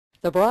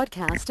The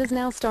broadcast is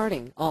now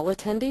starting. All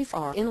attendees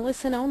are in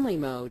listen-only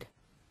mode.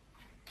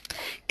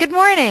 Good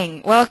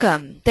morning.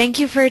 Welcome. Thank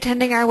you for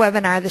attending our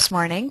webinar this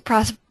morning,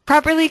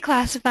 Properly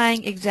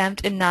Classifying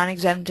Exempt and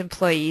Non-Exempt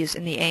Employees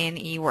in the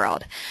A&E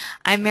World.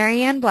 I'm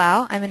Marianne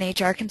Blau. I'm an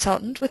HR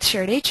consultant with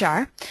Shared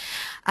HR.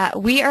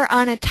 We are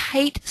on a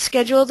tight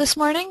schedule this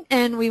morning,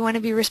 and we want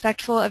to be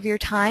respectful of your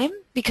time.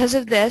 Because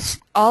of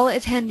this, all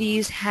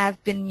attendees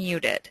have been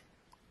muted.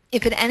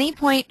 If at any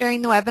point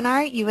during the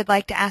webinar you would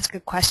like to ask a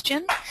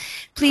question,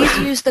 please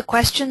use the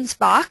questions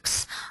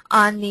box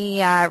on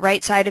the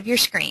right side of your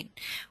screen.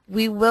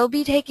 We will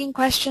be taking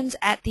questions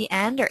at the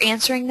end or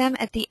answering them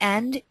at the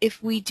end.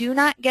 If we do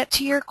not get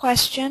to your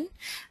question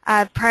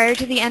prior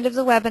to the end of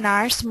the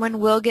webinar,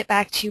 someone will get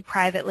back to you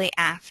privately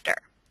after.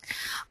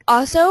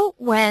 Also,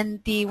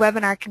 when the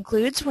webinar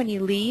concludes, when you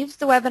leave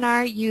the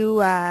webinar, you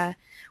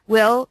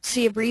will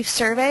see a brief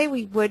survey.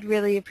 We would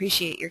really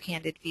appreciate your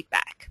candid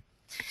feedback.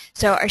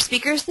 So our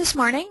speakers this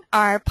morning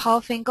are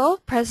Paul Finkel,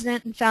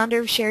 President and Founder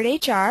of Shared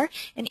HR,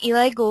 and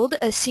Eli Gould,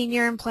 a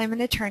Senior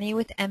Employment Attorney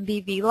with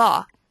MBV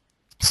Law.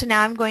 So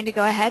now I'm going to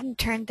go ahead and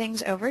turn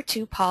things over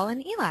to Paul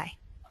and Eli.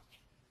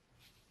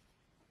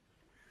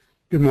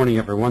 Good morning,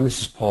 everyone.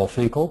 This is Paul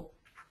Finkel.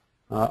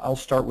 I'll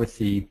start with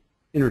the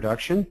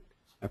introduction.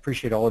 I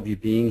appreciate all of you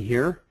being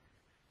here.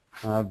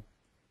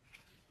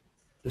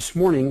 This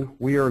morning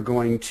we are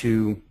going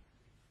to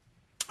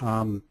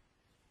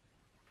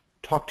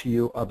talk to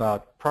you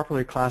about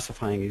properly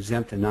classifying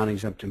exempt and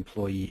non-exempt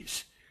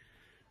employees.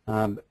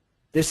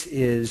 This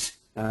is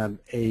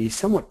a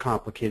somewhat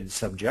complicated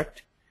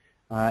subject,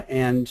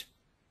 and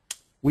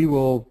we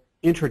will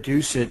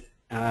introduce it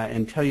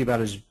and tell you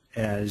about it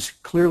as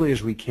clearly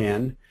as we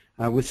can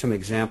with some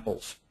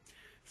examples.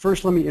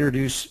 First, let me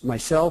introduce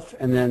myself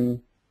and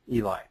then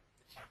Eli.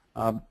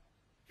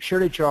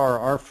 Shared HR,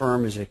 our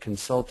firm, is a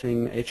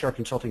HR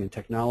consulting and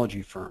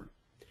technology firm.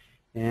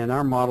 And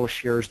our model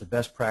shares the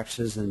best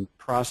practices and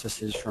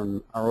processes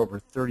from our over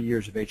 30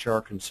 years of HR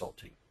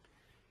consulting.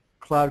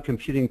 Cloud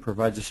computing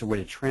provides us a way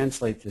to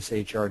translate this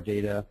HR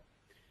data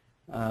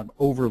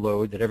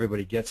overload that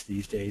everybody gets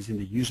these days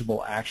into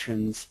usable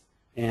actions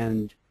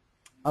and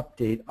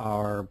update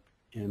our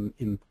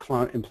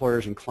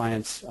employers and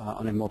clients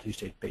on a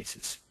multi-state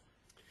basis.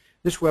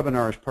 This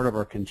webinar is part of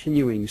our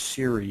continuing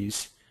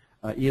series.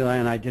 Eli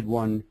and I did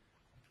one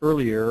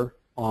earlier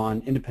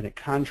on independent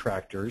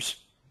contractors.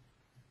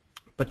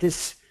 But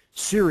this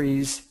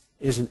series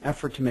is an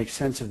effort to make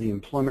sense of the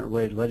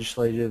employment-related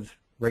legislative,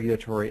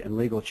 regulatory, and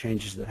legal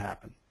changes that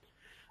happen.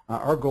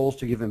 Our goal is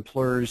to give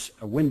employers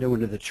a window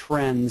into the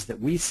trends that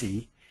we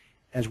see,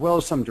 as well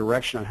as some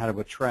direction on how to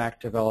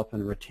attract, develop,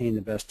 and retain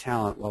the best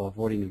talent while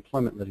avoiding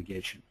employment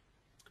litigation.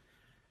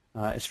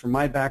 As for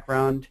my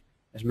background,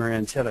 as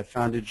Marianne said, I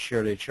founded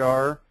Shared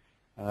HR.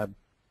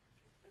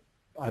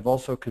 I've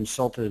also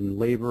consulted in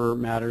labor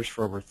matters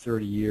for over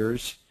 30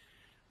 years.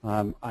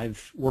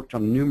 I've worked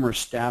on numerous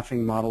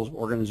staffing models,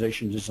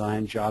 organization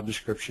design, job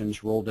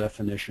descriptions, role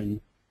definition,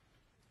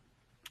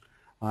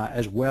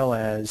 as well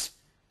as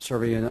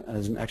serving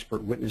as an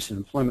expert witness in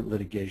employment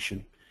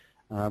litigation.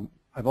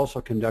 I've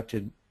also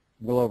conducted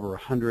well over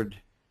 100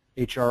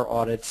 HR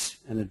audits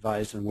and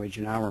advised on wage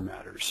and hour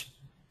matters.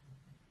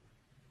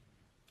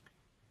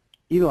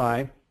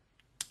 Eli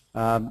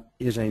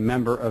is a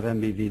member of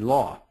MBV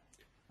Law.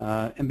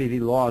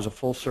 MBV Law is a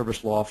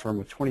full-service law firm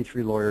with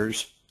 23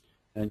 lawyers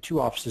and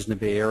 2 offices in the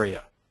Bay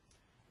Area.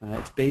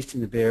 It's based in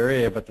the Bay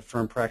Area, but the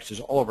firm practices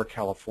all over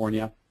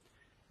California,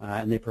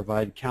 and they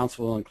provide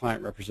counsel and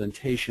client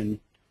representation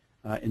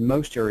in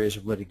most areas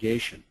of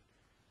litigation.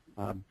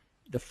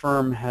 The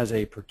firm has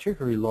a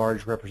particularly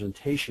large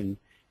representation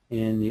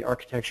in the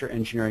architecture,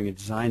 engineering, and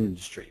design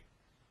industry.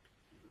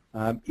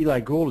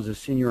 Eli Gould is a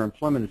senior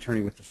employment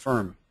attorney with the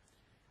firm.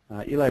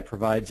 Eli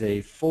provides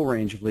a full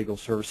range of legal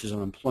services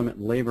on employment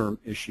and labor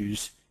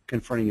issues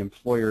confronting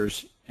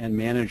employers and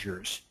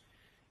managers.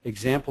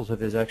 Examples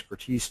of his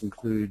expertise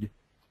include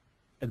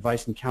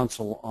advice and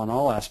counsel on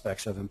all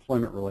aspects of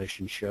employment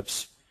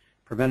relationships,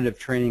 preventative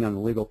training on the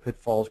legal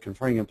pitfalls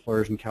confronting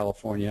employers in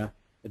California,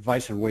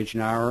 advice on wage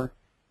and hour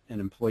and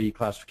employee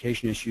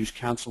classification issues,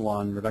 counsel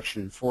on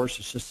reduction in force,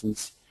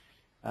 assistance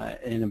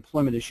in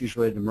employment issues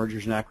related to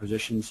mergers and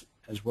acquisitions,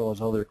 as well as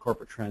other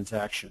corporate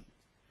transactions.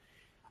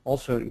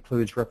 Also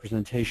includes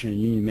representation in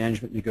union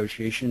management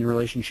negotiation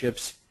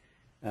relationships,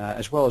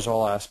 as well as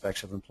all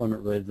aspects of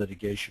employment-related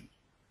litigation.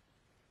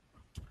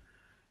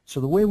 So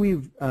the way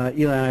Eli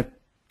and I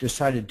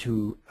decided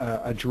to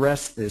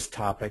address this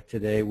topic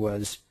today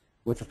was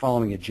with the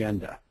following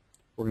agenda.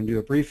 We're going to do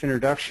a brief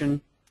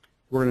introduction.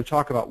 We're going to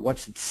talk about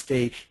what's at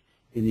stake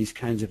in these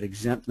kinds of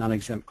exempt,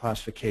 non-exempt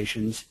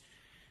classifications.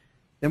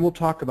 Then we'll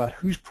talk about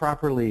who's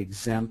properly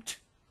exempt.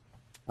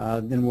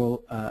 Then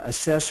we'll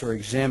assess or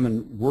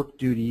examine work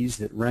duties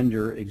that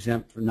render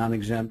exempt from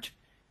non-exempt.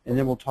 And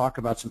then we'll talk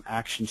about some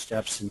action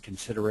steps and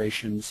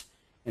considerations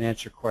and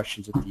answer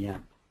questions at the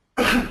end.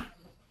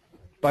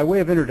 By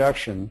way of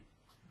introduction,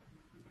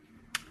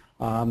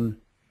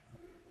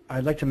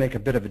 I'd like to make a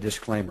bit of a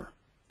disclaimer.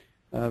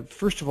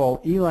 First of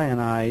all, Eli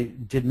and I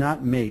did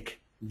not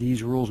make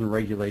these rules and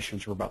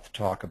regulations we're about to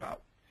talk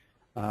about.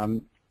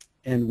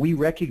 And we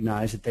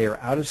recognize that they are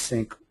out of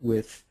sync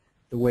with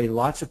the way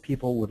lots of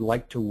people would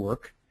like to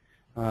work.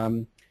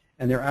 And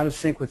they're out of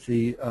sync with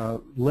the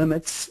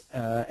limits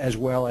as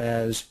well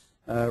as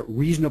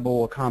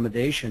reasonable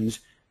accommodations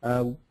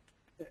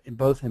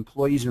both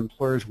employees and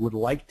employers would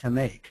like to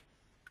make.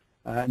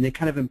 And they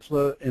kind of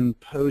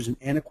impose an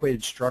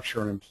antiquated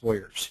structure on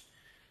employers.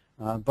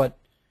 But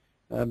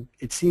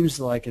it seems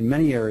like in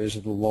many areas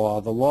of the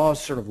law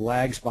sort of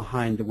lags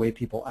behind the way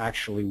people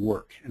actually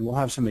work. And we'll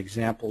have some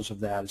examples of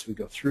that as we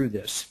go through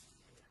this.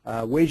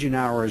 Wage and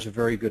hour is a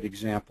very good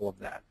example of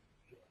that.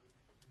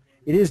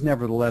 It is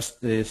nevertheless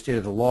the state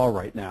of the law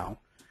right now.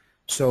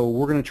 So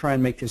we're going to try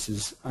and make this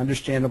as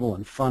understandable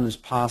and fun as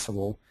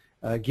possible,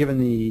 given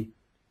the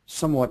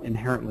somewhat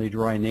inherently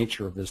dry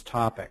nature of this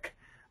topic.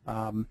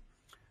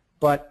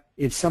 But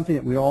it's something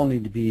that we all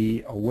need to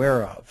be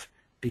aware of,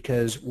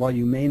 because while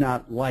you may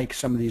not like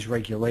some of these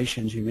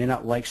regulations, you may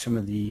not like some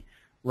of the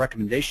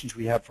recommendations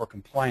we have for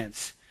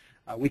compliance,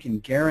 we can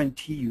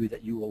guarantee you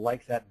that you will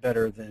like that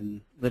better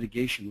than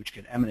litigation which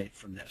could emanate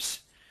from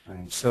this.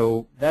 Right.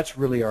 So that's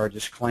really our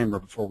disclaimer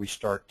before we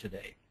start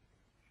today.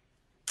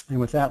 And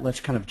with that, let's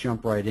kind of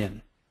jump right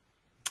in.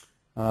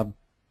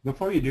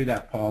 Before you do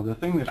that, Paul, the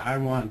thing that I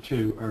want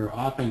to, or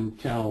often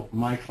tell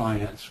my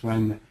clients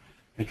when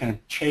they kind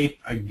of chafe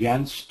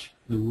against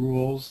the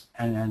rules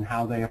and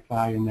how they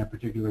apply in their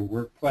particular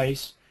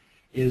workplace,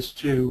 is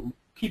to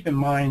keep in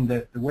mind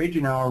that the wage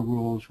and hour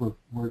rules were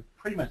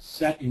pretty much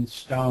set in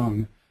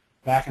stone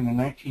back in the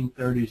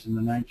 1930s and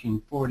the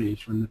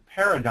 1940s, when the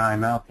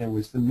paradigm out there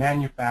was the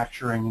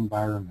manufacturing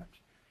environment.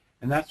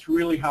 And that's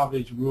really how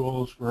these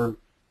rules were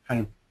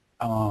kind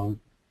of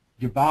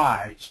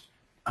devised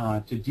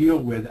to deal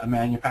with a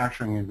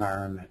manufacturing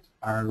environment.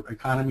 Our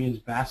economy is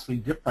vastly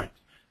different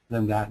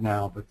than that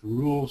now, but the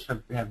rules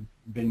have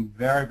been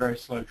very, very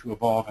slow to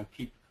evolve and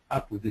keep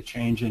up with the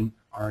change in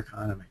our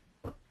economy.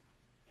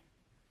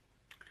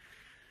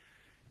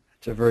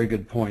 It's a very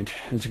good point.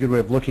 It's a good way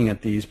of looking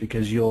at these,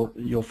 because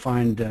you'll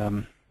find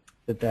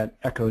that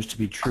echoes to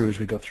be true as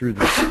we go through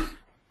this.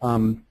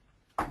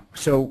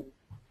 So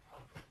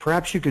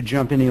perhaps you could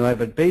jump in, Eli,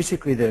 but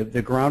basically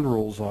the ground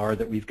rules are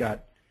that we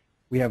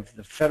have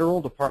the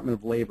Federal Department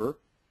of Labor,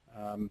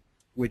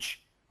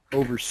 which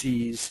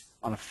oversees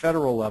on a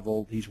federal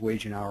level these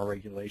wage and hour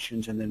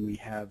regulations, and then we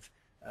have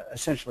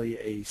essentially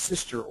a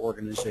sister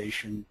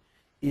organization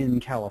in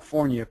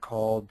California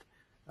called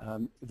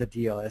the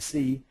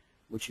DLSE,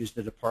 which is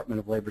the Department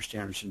of Labor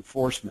Standards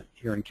Enforcement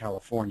here in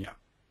California.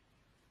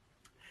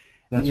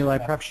 And Eli,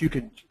 perhaps you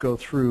could go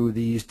through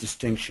these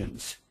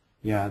distinctions.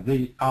 Yeah, at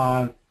the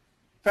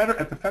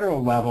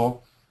federal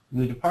level,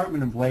 the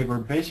Department of Labor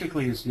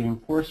basically is the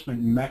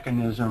enforcement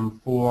mechanism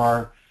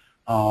for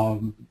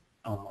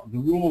the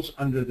rules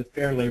under the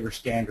Fair Labor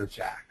Standards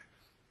Act.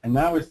 And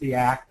that was the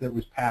act that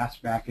was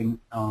passed back in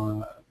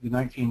the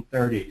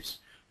 1930s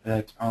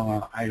that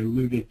I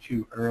alluded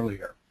to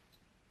earlier.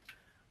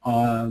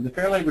 The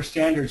Fair Labor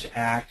Standards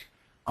Act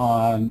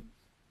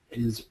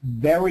is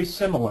very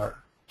similar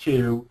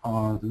to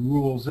the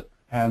rules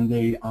and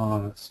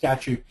the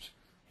statutes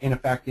in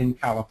effect in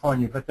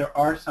California, but there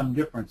are some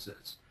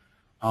differences.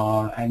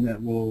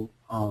 And we'll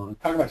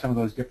talk about some of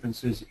those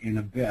differences in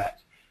a bit.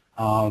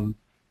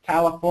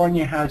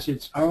 California has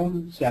its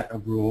own set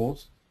of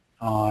rules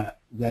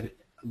that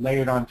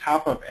layered on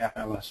top of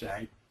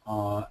FLSA,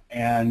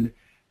 and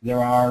there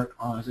are,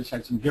 as I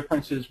said, some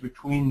differences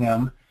between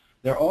them.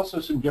 There are also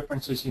some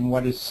differences in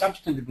what is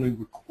substantively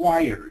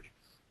required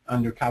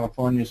under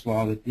California's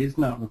law that is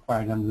not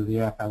required under the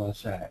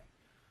FLSA.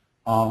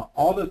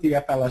 All that the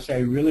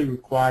FLSA really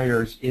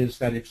requires is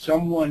that if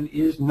someone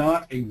is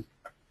not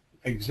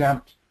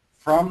exempt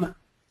from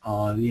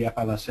the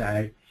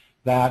FLSA,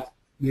 that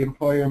the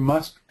employer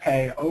must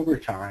pay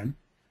overtime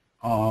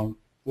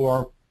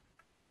for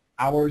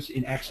hours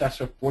in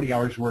excess of 40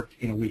 hours worked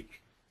in a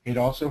week. It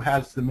also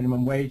has the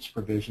minimum wage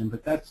provision,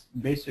 but that's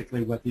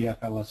basically what the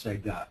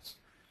FLSA does.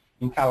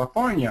 In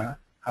California,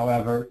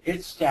 however,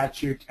 its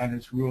statutes and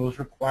its rules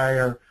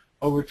require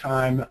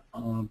overtime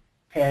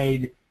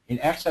paid in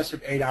excess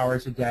of 8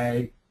 hours a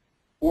day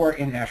or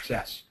in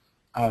excess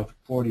of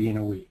 40 in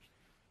a week.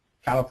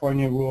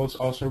 California rules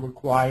also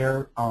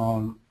require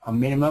a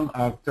minimum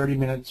of 30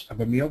 minutes of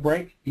a meal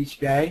break each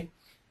day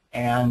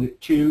and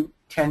 2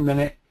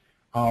 10-minute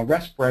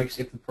rest breaks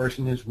if the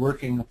person is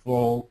working a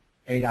full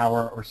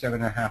 8-hour or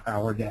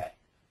 7.5-hour day.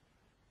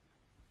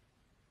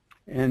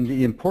 And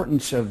the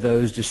importance of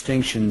those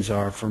distinctions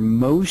are, for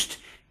most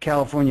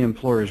California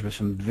employers, with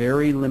some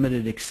very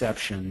limited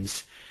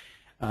exceptions,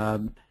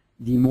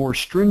 the more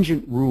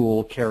stringent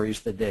rule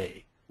carries the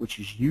day, which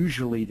is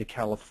usually the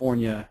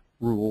California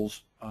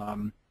rules,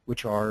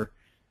 which are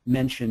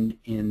mentioned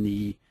in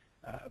the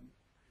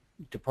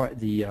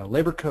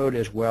labor code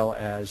as well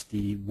as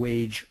the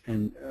wage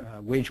and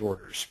wage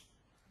orders,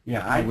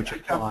 which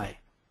apply.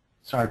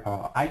 Sorry,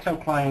 Paul. I tell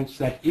clients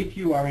that if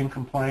you are in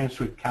compliance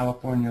with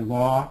California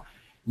law,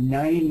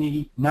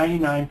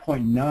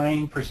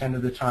 99.9%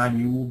 of the time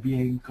you will be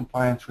in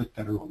compliance with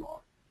federal law.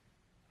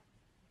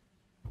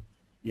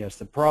 Yes,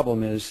 the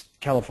problem is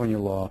California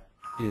law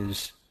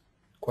is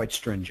quite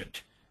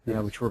stringent,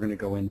 which we're going to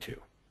go into.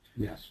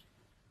 Yes.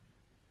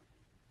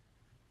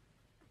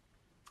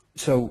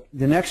 So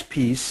the next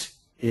piece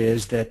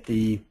is that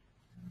the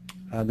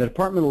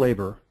Department of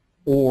Labor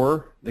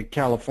or the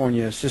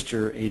California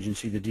sister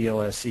agency, the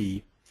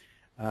DLSE,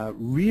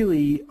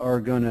 really are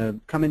going to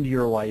come into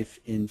your life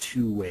in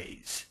two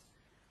ways.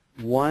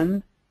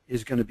 One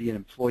is going to be an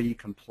employee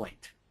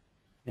complaint,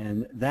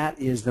 and that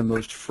is the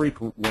most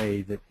frequent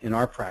way that in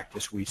our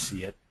practice we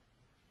see it,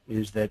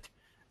 is that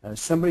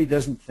somebody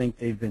doesn't think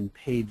they've been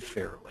paid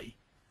fairly.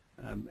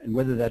 And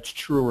whether that's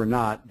true or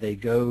not, they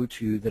go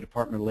to the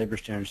Department of Labor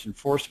Standards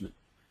Enforcement.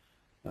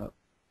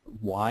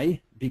 Why?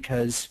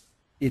 Because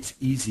it's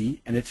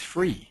easy and it's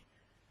free.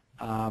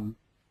 And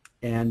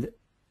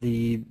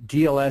the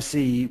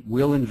DLSE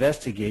will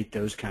investigate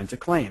those kinds of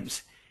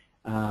claims.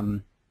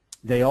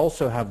 They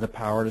also have the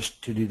power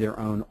to do their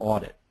own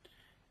audit.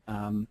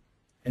 And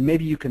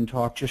maybe you can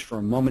talk just for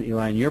a moment,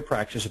 Eli, in your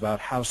practice about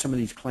how some of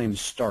these claims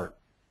start.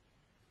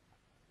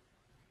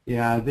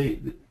 Yeah, the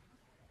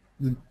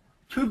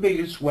two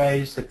biggest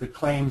ways that the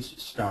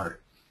claims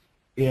start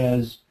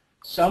is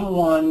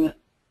someone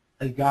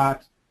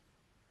got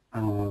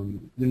the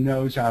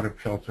nose out of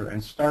kilter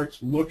and starts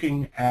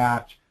looking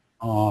at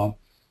on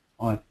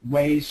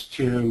ways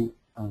to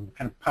kind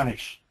of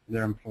punish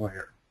their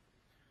employer.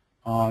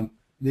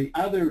 The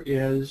other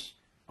is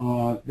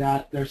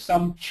that there's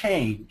some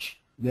change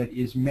that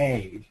is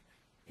made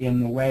in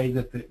the way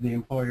that the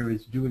employer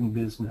is doing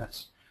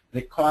business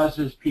that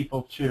causes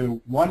people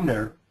to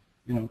wonder,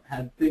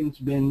 had things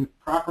been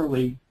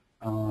properly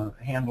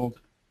handled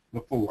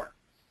before?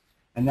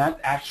 And that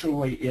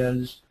actually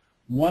is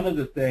one of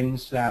the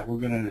things that we're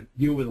going to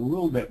deal with a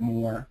little bit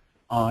more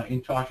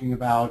in talking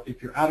about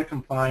if you're out of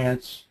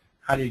compliance,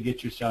 how do you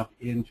get yourself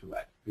into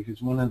it?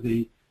 Because one of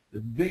the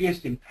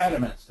biggest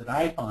impediments that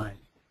I find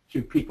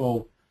to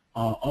people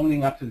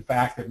owning up to the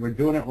fact that we're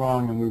doing it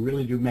wrong and we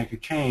really do make a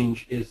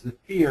change is the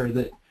fear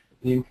that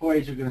the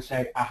employees are going to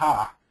say,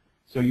 aha,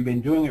 so you've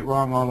been doing it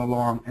wrong all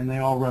along, and they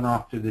all run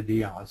off to the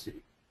DLSE.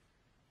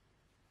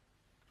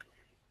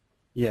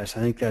 Yes, I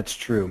think that's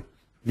true.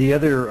 The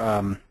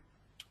other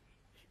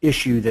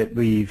issue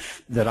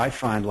that I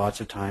find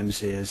lots of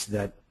times is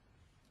that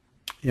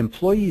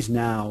employees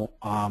now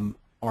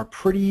are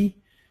pretty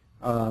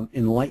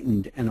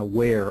enlightened and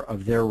aware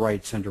of their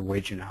rights under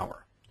wage and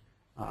hour.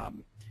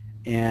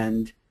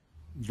 And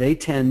they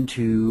tend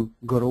to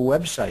go to a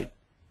website,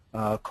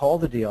 call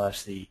the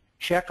DLSE,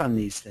 check on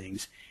these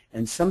things,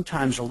 and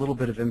sometimes a little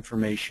bit of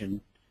information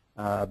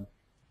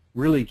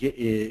really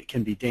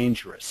can be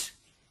dangerous.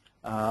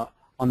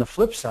 On the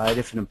flip side,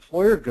 if an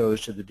employer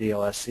goes to the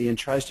DLSE and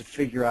tries to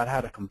figure out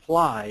how to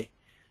comply,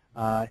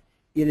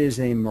 it is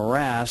a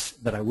morass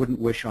that I wouldn't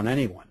wish on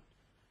anyone.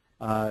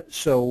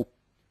 So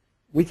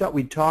we thought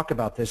we'd talk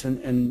about this,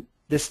 and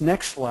this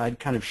next slide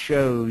kind of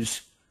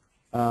shows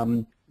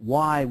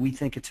why we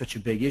think it's such a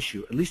big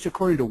issue. At least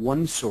according to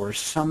one source,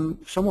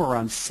 somewhere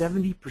around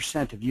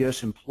 70% of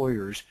U.S.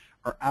 employers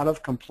are out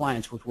of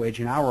compliance with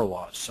wage and hour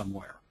laws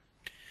somewhere.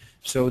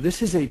 So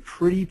this is a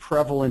pretty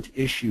prevalent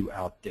issue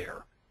out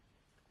there.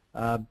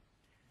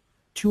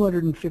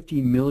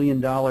 $250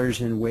 million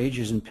in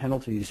wages and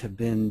penalties have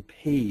been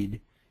paid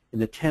in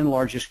the 10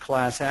 largest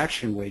class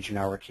action wage and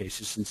hour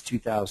cases since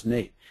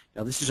 2008.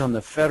 Now this is on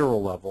the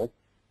federal level,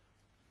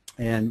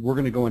 and we're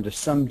going to go into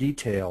some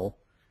detail,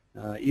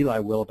 Eli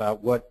will,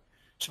 about what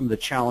some of the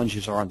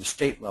challenges are on the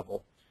state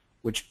level,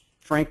 which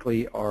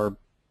frankly are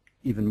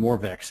even more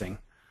vexing.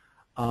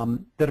 The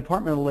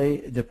Department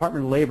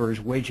of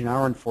Labor's wage and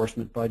hour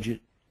enforcement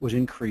budget was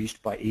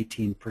increased by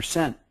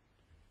 18%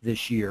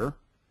 this year.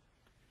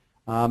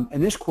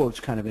 And this quote's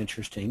kind of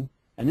interesting,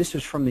 and this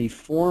is from the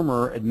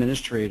former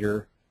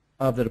administrator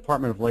of the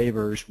Department of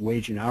Labor's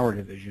Wage and Hour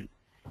Division.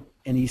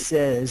 And he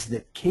says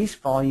that case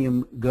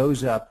volume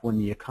goes up when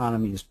the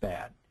economy is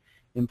bad.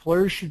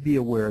 Employers should be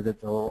aware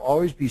that there will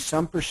always be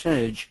some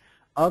percentage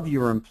of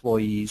your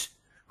employees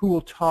who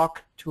will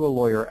talk to a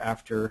lawyer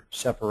after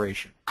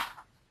separation.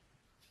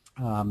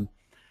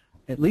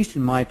 At least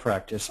in my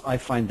practice, I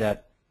find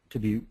that to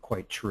be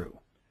quite true.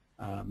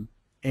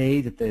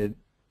 A, that the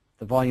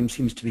volume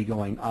seems to be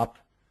going up,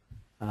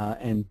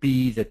 and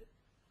B, that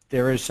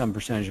there is some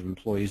percentage of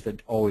employees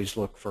that always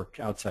look for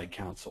outside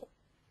counsel.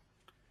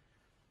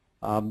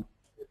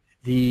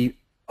 The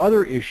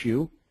other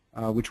issue,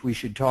 which we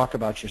should talk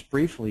about just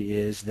briefly,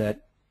 is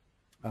that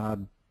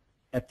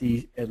at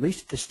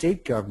least at the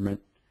state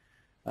government,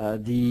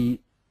 the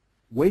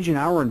wage and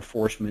hour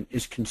enforcement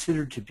is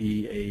considered to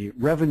be a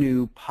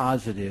revenue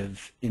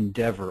positive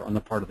endeavor on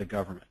the part of the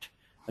government.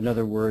 In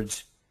other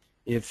words,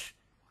 if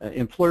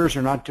employers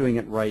are not doing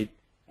it right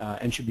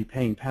and should be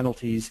paying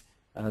penalties,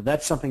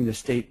 that's something the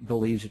state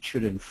believes it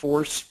should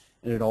enforce,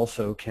 and it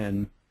also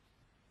can,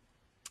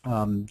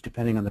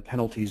 depending on the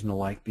penalties and the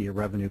like, be a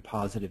revenue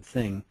positive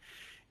thing.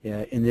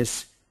 In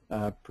this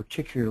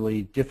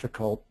particularly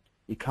difficult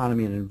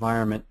economy and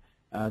environment,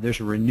 there's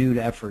a renewed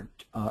effort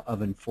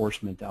of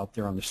enforcement out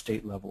there on the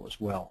state level as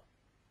well.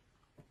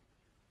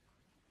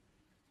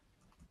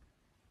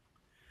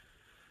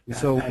 Yeah,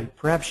 So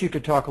perhaps you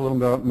could talk a little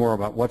bit more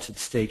about what's at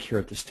stake here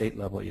at the state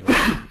level, Eli.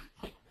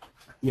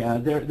 Yeah,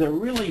 there are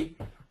really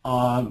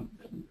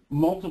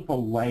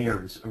multiple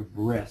layers of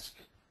risk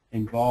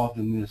involved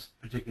in this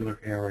particular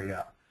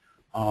area.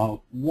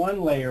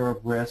 One layer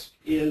of risk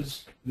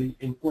is the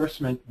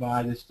enforcement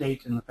by the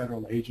state and the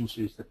federal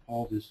agencies that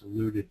Paul just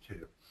alluded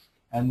to.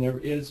 And there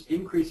is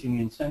increasing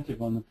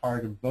incentive on the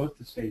part of both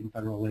the state and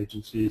federal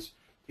agencies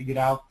to get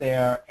out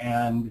there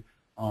and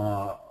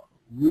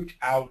root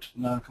out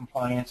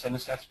noncompliance and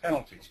assess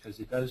penalties, because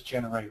it does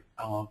generate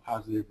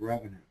positive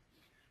revenue.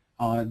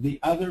 The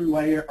other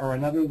layer, or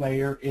another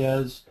layer,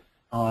 is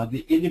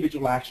the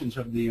individual actions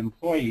of the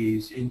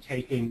employees in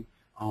taking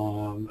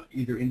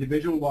either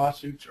individual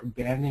lawsuits or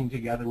banding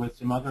together with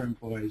some other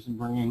employees and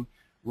bringing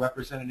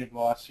representative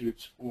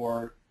lawsuits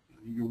for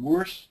your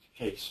worst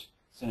case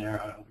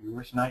scenario, your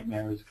worst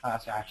nightmare is a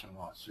class action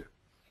lawsuit.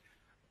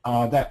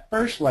 That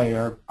first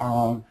layer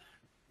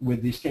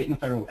with the state and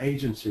federal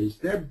agencies,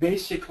 they're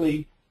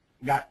basically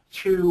got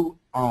two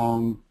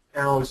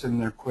arrows in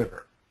their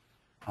quiver,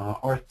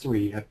 or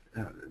three,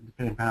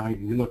 depending on how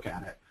you look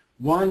at it.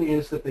 One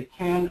is that they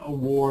can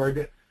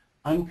award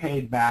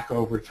unpaid back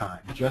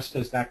overtime, just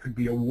as that could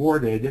be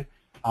awarded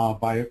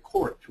by a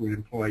court to an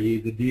employee.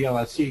 The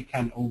DLSC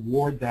can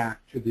award that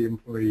to the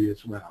employee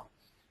as well.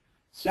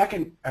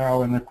 Second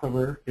arrow in the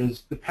quiver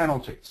is the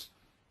penalties.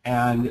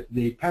 And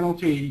the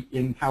penalty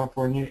in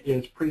California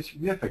is pretty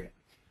significant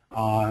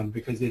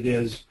because it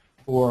is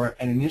for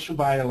an initial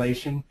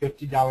violation,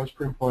 $50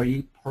 per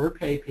employee per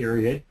pay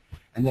period,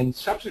 and then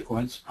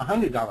subsequent,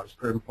 $100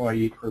 per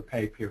employee per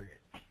pay period.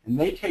 And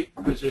they take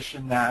the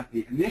position that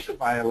the initial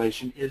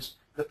violation is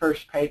the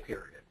first pay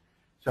period.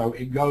 So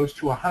it goes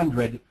to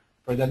 100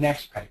 for the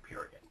next pay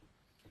period.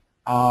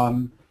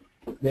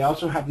 They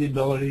also have the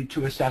ability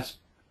to assess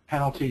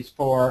penalties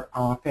for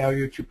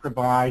failure to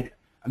provide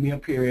a meal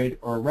period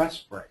or a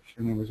rest break.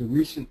 And there was a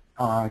recent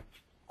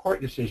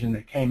court decision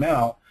that came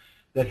out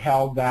that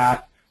held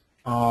that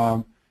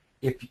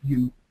if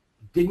you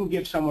didn't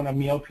give someone a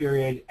meal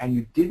period and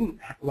you didn't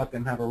let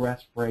them have a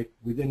rest break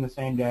within the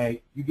same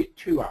day, you get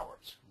 2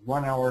 hours,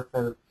 1 hour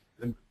for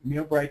the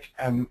meal break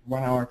and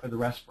 1 hour for the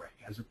rest break,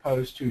 as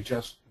opposed to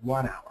just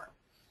 1 hour.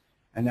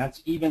 And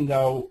that's even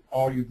though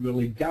all you've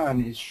really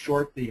done is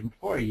short the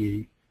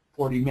employee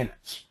 40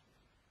 minutes,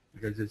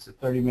 because it's a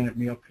 30-minute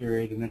meal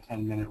period and a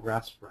 10-minute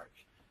rest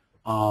break.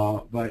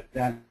 But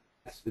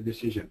that's the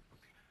decision.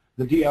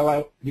 The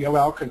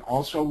DOL can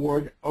also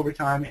award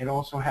overtime. It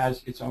also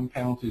has its own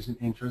penalties and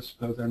interest,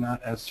 though they're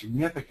not as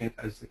significant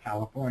as the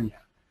California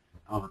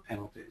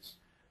penalties.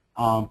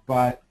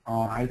 But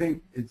I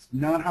think it's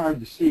not hard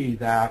to see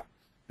that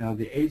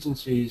the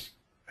agencies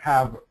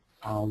have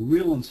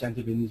real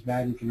incentive in these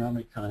bad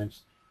economic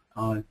times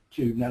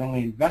to not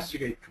only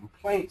investigate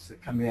complaints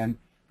that come in,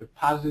 but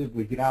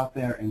positively get out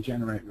there and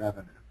generate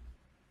revenue.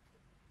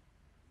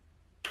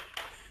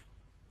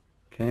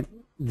 Okay.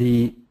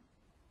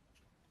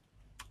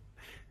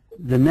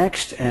 The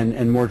next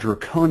and more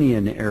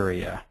draconian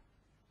area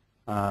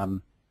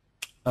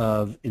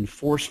of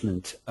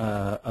enforcement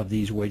of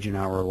these wage and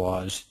hour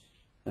laws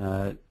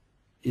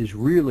is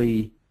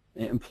really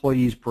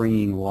employees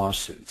bringing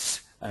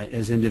lawsuits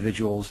as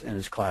individuals and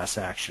as class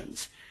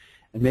actions.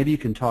 And maybe you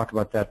can talk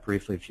about that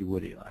briefly if you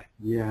would, Eli.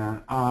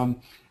 Yeah.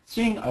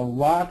 Seeing a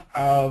lot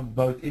of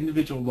both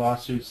individual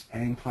lawsuits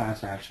and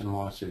class action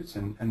lawsuits.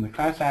 And the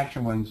class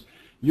action ones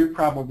you're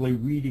probably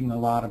reading a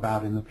lot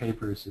about in the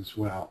papers as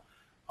well.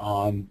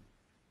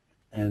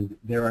 And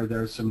there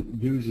are some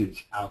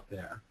doozies out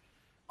there.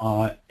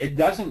 It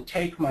doesn't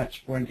take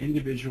much for an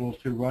individual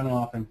to run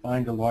off and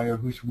find a lawyer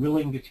who's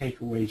willing to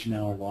take a wage and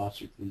hour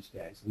lawsuit these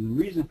days. And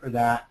the reason for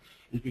that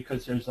is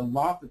because there's a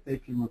lot that they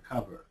can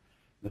recover.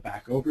 The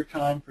back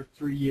overtime for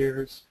 3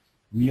 years,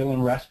 meal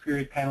and rest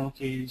period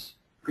penalties,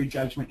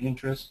 prejudgment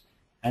interest,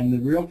 and the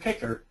real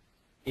kicker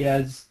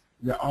is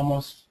they're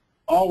almost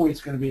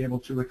always going to be able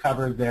to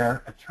recover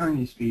their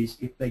attorney's fees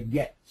if they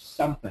get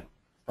something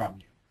from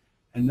you.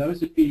 And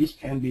those fees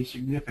can be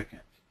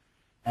significant.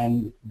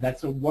 And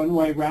that's a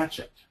one-way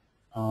ratchet.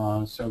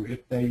 So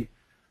if they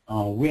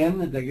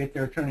win, they get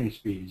their attorney's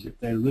fees. If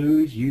they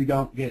lose, you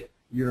don't get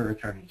your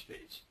attorney's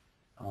fees.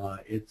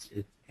 It's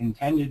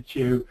intended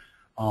to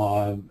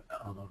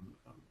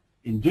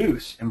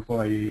induce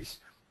employees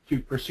to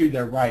pursue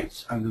their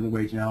rights under the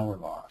wage and hour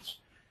laws.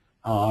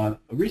 A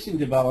recent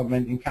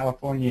development in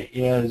California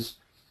is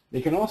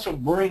they can also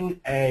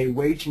bring a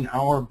wage and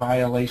hour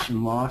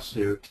violation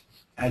lawsuit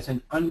as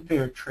an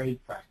unfair trade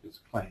practice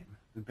claim.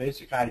 The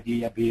basic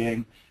idea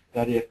being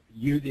that if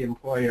you, the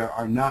employer,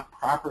 are not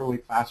properly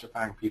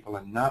classifying people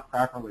and not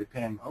properly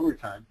paying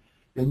overtime,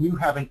 then you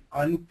have an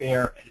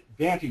unfair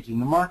advantage in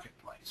the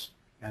marketplace,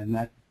 and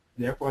that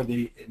therefore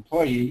the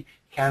employee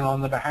can,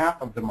 on the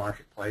behalf of the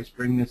marketplace,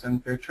 bring this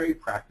unfair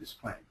trade practice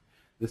claim.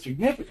 The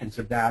significance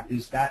of that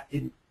is that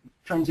it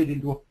turns it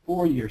into a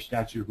 4-year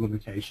statute of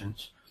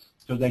limitations.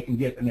 so they can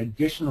get an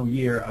additional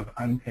year of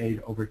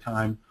unpaid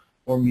overtime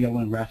or meal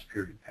and rest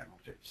period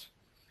penalties.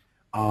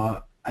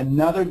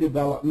 Another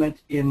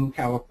development in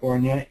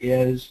California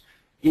is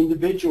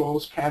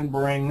individuals can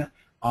bring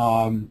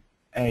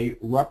a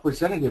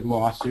representative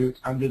lawsuit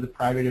under the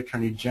Private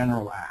Attorney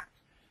General Act.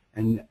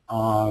 And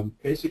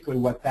basically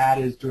what that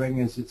is doing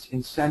is it's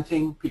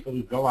incenting people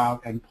to go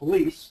out and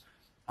police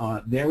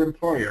their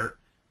employer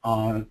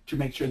to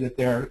make sure that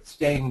they're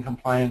staying in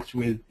compliance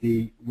with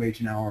the wage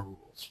and hour rules.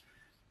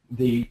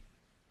 The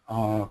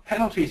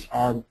penalties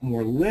are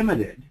more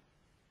limited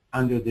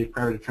under the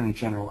Private Attorney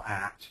General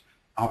Act,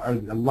 or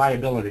the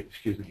liability,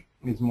 excuse me,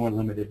 is more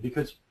limited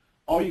because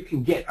all you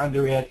can get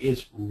under it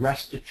is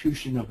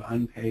restitution of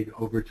unpaid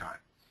overtime.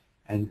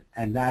 And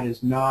that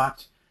is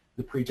not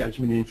the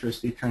prejudgment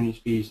interest, the attorney's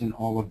fees, and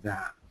all of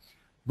that.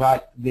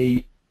 But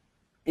the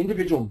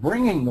individual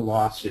bringing the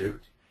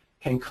lawsuit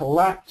can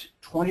collect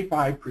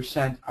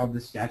 25% of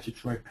the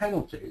statutory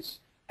penalties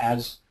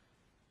as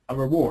a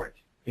reward,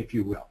 if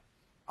you will,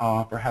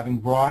 for having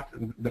brought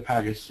the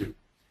PAGA suit.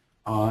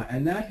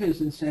 And that has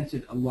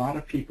incented a lot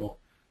of people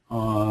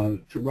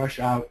to rush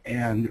out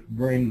and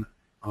bring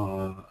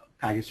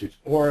PAGA suits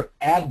or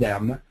add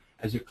them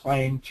as a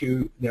claim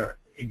to their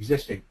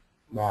existing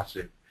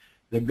lawsuit.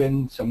 There have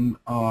been some,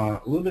 a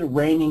little bit of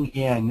reining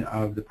in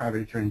of the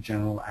Private Attorney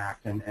General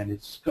Act and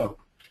its scope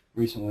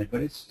recently,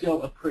 but it's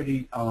still a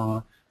pretty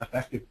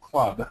effective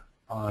club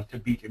to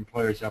beat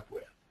employers up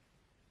with.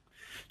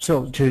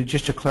 So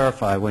just to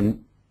clarify,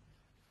 when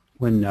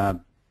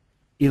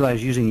Eli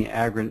is using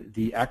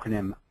the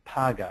acronym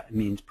PAGA, it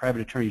means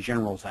Private Attorney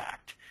General's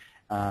Act.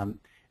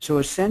 So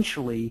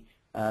essentially,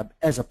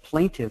 as a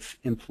plaintiff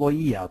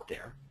employee out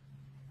there,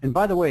 and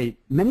by the way,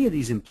 many of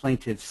these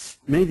plaintiffs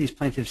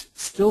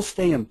still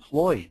stay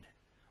employed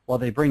while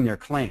they bring their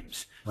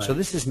claims. Right. So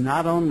this is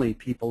not only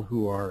people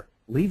who are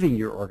leaving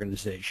your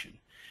organization.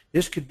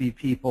 This could be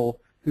people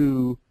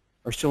who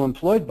are still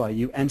employed by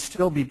you and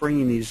still be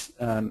bringing these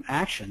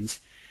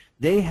actions.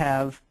 They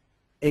have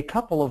a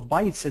couple of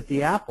bites at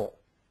the apple.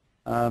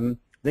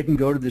 They can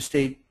go to the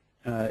state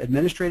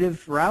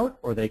administrative route,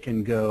 or they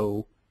can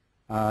go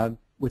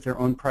with their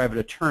own private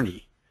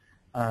attorney.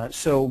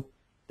 So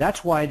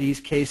that's why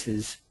these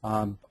cases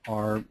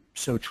are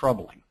so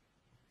troubling.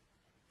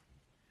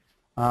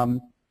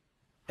 And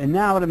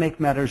now, to make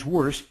matters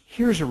worse,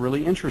 here's a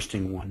really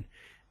interesting one.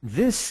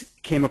 This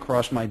came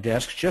across my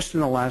desk just in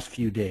the last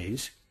few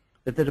days,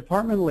 that the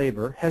Department of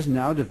Labor has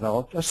now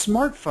developed a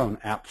smartphone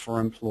app for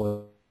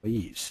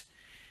employees.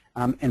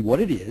 And what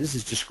it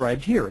is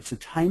described here. It's a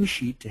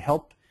timesheet to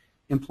help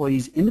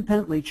employees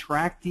independently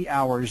track the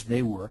hours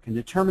they work and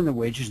determine the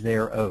wages they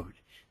are owed.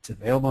 It's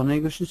available in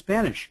English and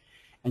Spanish.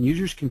 And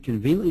users can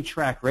conveniently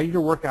track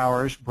regular work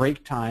hours,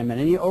 break time,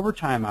 and any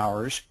overtime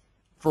hours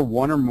for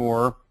one or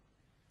more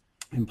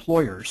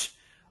employers.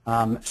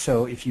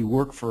 So if you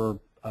work for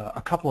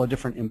a couple of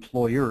different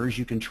employers,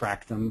 you can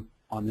track them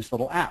on this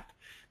little app.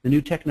 The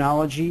new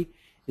technology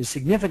is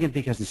significant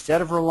because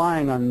instead of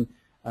relying on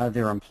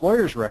their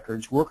employer's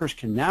records, workers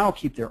can now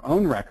keep their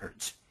own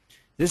records.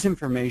 This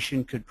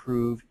information could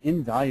prove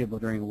invaluable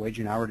during a wage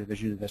and hour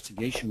division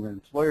investigation where an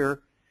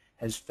employer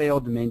has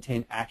failed to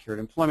maintain accurate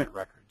employment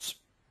records.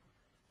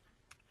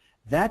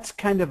 That's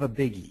kind of a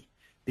biggie,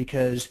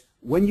 because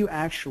when you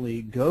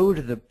actually go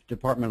to the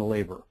Department of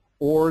Labor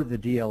or the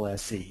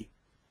DLSE,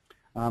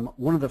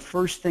 one of the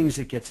first things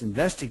that gets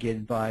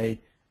investigated by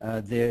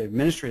the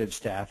administrative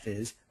staff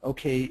is,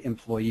 okay,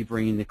 employee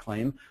bringing the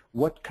claim,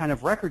 what kind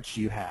of records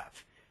do you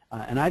have?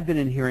 And I've been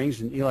in hearings,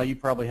 and Eli, you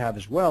probably have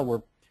as well,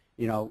 where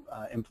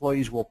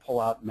employees will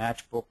pull out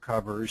matchbook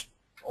covers,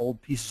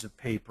 old pieces of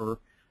paper,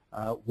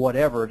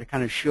 whatever, to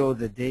kind of show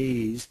the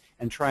days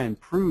and try and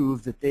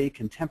prove that they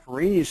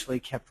contemporaneously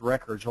kept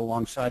records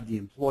alongside the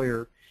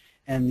employer,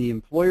 and the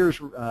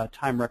employer's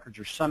time records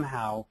are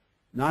somehow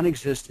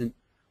non-existent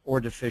or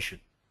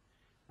deficient.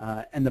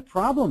 And the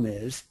problem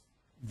is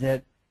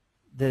that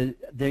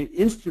they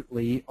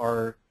instantly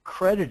are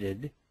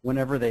credited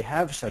whenever they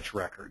have such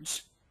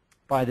records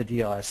by the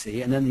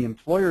DLSE, and then the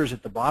employers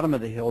at the bottom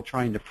of the hill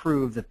trying to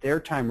prove that their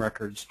time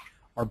records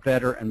are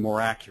better and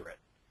more accurate.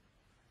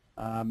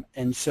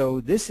 And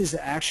so this is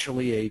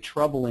actually a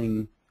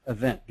troubling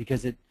event,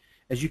 because it,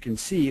 as you can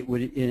see, it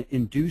would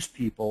induce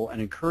people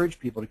and encourage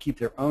people to keep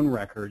their own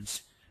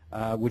records,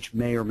 which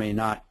may or may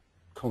not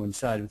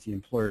coincide with the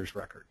employer's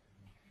record.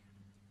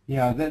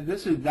 Yeah,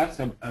 that's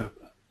a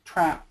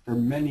trap for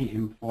many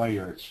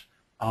employers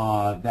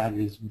that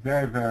is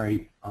very,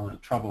 very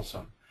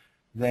troublesome.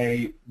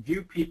 They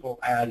view people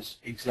as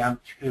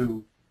exempt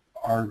who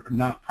are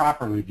not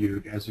properly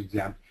viewed as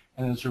exempt,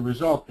 and as a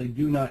result, they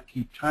do not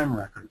keep time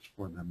records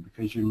for them,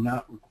 because you're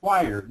not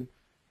required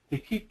to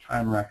keep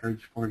time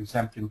records for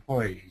exempt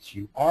employees.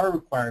 You are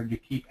required to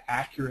keep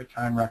accurate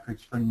time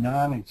records for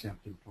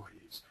non-exempt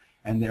employees,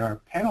 and there are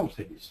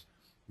penalties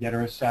that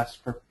are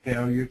assessed for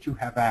failure to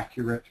have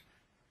accurate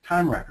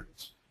time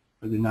records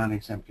for the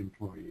non-exempt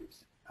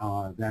employees.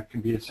 That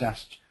can be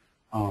assessed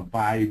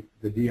by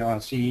the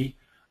DLSE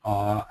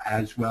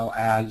as well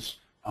as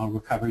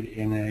recovered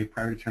in a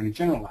private attorney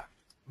general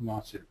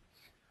lawsuit.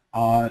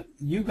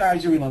 You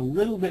guys are in a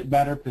little bit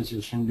better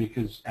position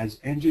because as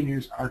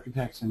engineers,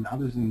 architects, and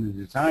others in the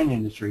design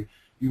industry,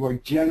 you are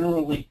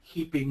generally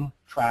keeping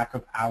track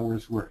of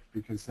hours worked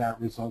because that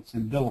results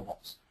in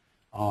billables.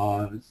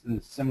 A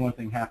similar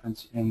thing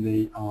happens in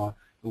the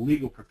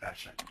legal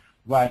profession.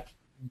 But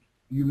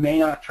you may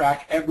not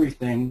track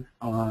everything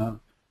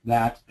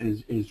that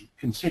is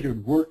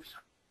considered work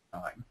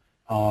time,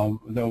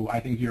 though I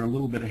think you're a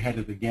little bit ahead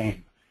of the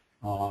game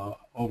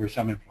over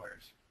some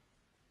employers.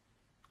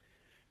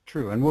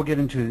 True, and we'll get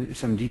into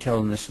some detail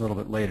on this a little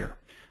bit later.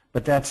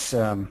 But that's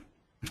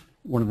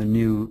one of the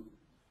new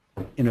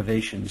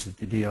innovations that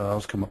the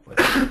DLL's come up with.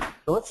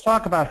 So let's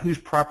talk about who's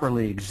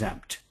properly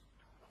exempt.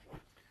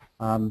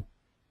 And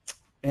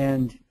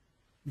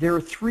there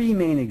are three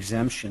main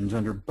exemptions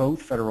under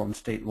both federal and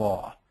state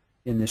law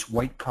in this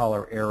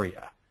white-collar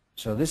area.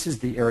 So this is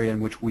the area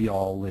in which we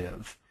all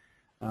live.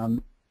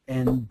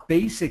 And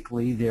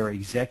basically, they're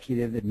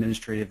executive,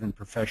 administrative, and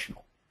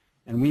professional.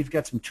 And we've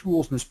got some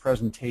tools in this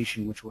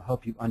presentation which will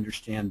help you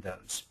understand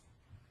those.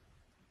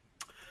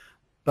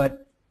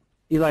 But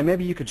Eli,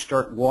 maybe you could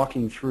start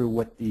walking through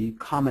what the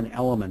common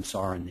elements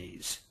are in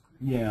these.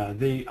 Yeah,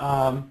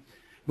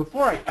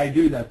 before I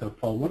do that though,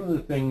 Paul, one of the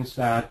things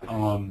that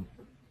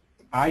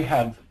I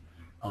have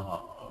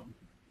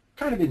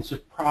kind of been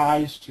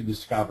surprised to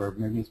discover,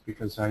 maybe it's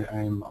because I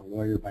am a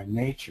lawyer by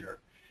nature,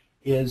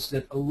 is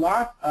that a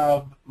lot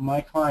of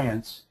my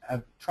clients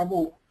have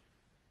trouble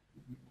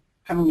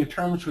coming to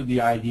terms with the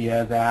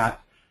idea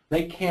that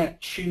they can't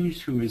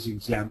choose who is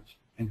exempt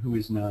and who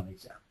is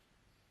non-exempt.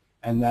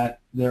 And that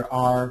there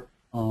are,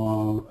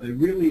 it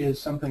really is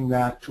something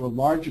that to a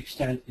large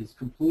extent is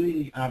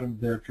completely out of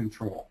their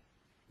control.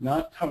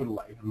 Not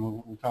totally, and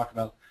we'll talk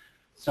about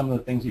some of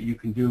the things that you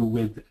can do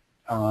with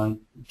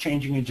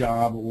changing a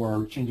job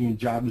or changing a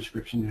job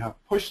description to help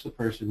push the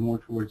person more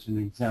towards an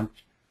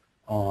exempt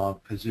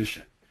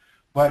position.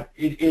 But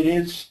it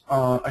is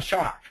a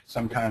shock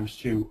sometimes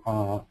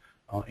to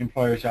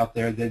employers out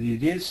there that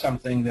it is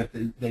something that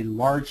they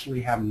largely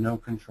have no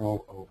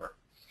control over.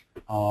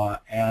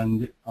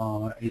 And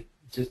it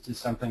just is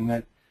something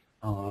that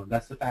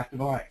that's the fact of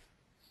life.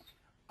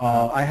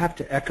 I have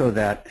to echo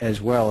that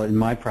as well in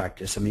my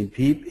practice. I mean,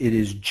 it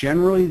is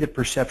generally the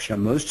perception of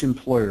most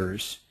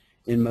employers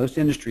in most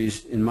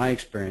industries, in my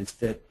experience,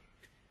 that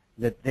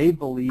they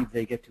believe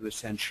they get to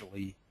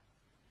essentially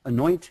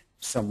anoint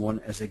someone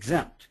as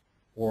exempt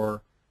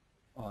or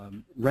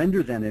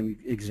render them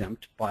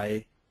exempt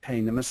by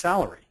paying them a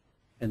salary,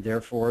 and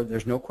therefore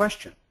there's no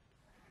question.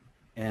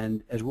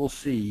 And as we'll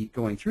see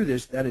going through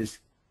this, that is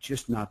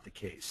just not the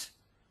case.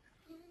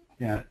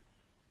 Yeah.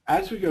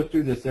 As we go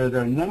through this, there are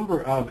a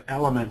number of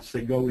elements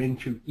that go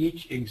into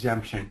each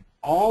exemption.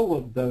 All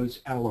of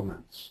those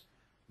elements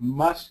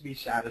must be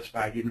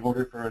satisfied in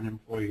order for an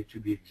employee to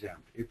be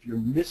exempt. If you're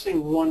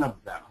missing one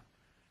of them,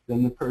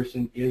 then the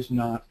person is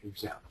not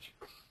exempt.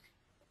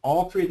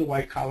 All three of the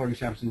white-collar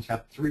exemptions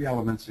have three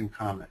elements in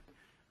common.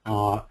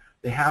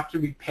 They have to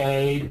be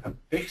paid a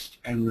fixed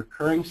and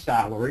recurring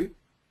salary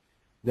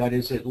that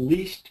is at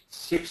least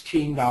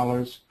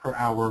 $16 per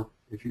hour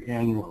if you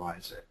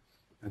annualize it.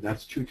 And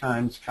that's 2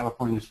 times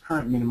California's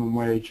current minimum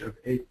wage of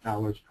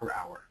 $8 per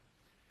hour.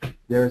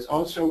 There is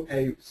also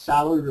a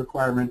salary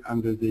requirement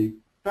under the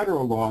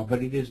federal law,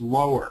 but it is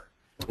lower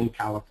than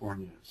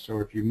California's. So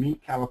if you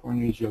meet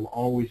California's, you'll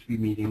always be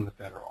meeting the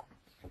federal.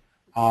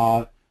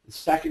 The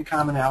second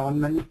common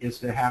element is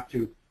they have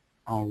to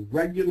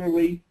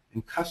regularly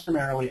and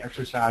customarily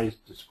exercise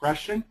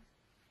discretion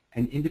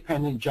and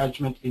independent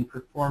judgment in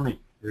performing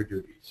their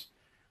duties.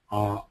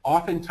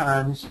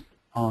 Oftentimes,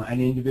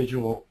 an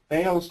individual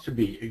fails to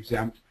be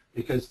exempt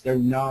because they're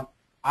not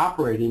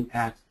operating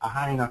at a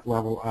high enough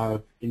level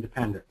of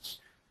independence,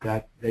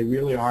 that they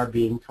really are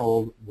being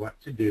told what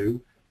to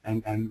do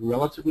and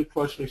relatively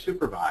closely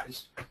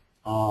supervised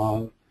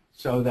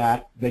so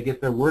that they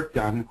get their work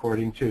done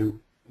according to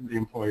the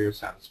employer's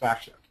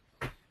satisfaction.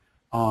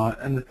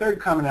 And the third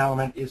common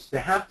element is they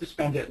have to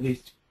spend at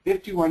least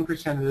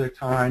 51% of their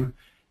time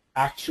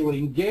actually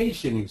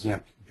engaged in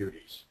exempt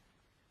duties.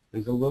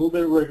 There's a little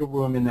bit of wiggle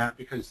room in that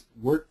because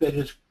work that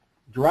is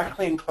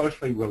directly and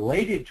closely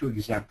related to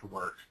exempt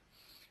work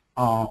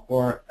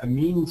or a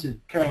means of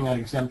carrying out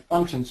exempt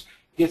functions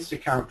gets to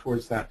count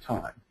towards that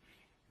time.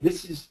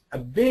 This is a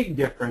big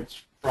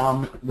difference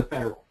from the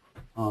federal,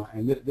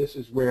 and this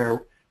is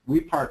where we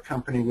part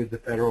company with the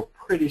federal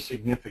pretty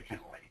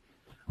significantly.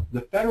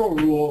 The federal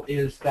rule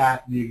is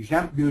that the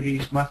exempt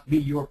duties must be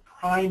your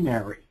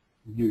primary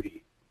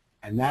duty,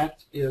 and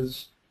that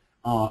is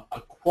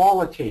a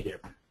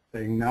qualitative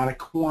thing, not a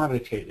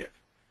quantitative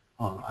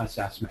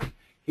assessment.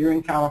 Here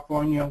in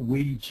California,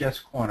 we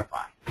just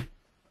quantify.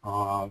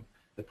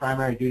 The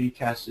primary duty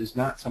test is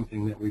not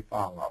something that we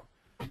follow.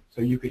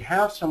 So you could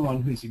have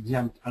someone who's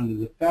exempt under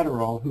the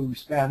federal who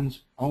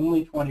spends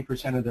only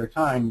 20% of their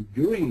time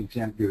doing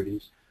exempt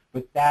duties,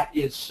 but that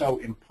is so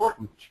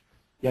important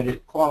that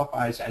it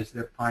qualifies as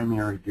their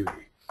primary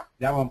duty.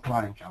 That won't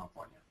apply in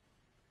California.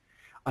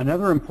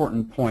 Another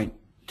important point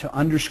to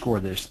underscore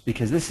this,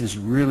 because this is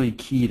really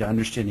key to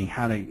understanding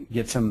how to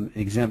get some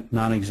exempt,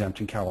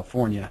 non-exempt in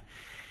California.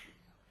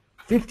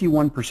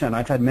 51%,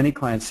 I've had many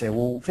clients say,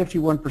 well,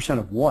 51%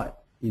 of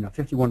what?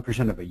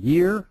 51% of a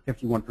year,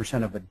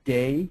 51% of a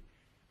day.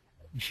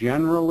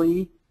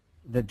 Generally,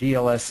 the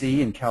DLSE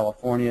in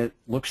California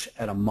looks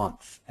at a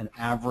month, an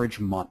average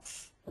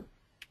month.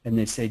 And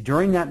they say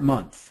during that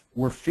month,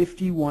 were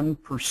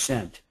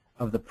 51%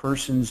 of the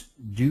person's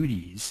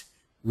duties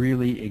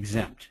really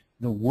exempt,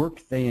 the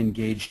work they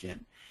engaged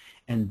in.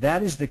 And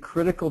that is the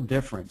critical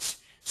difference.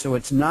 So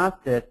it's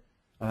not that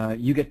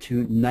you get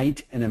to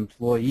knight an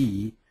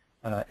employee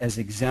as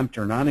exempt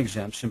or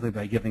non-exempt simply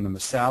by giving them a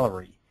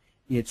salary.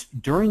 It's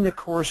during the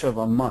course of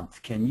a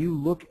month, can you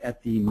look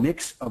at the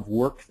mix of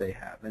work they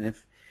have? And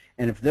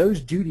if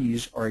those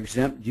duties are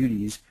exempt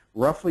duties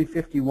roughly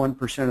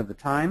 51% of the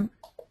time,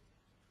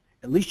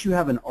 at least you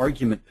have an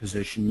argument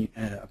position,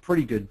 a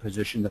pretty good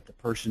position that the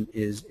person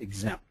is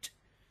exempt.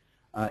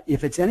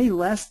 If it's any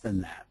less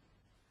than that,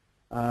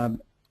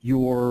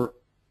 you're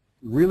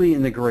really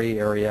in the gray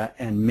area,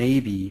 and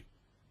maybe,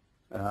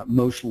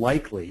 most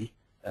likely,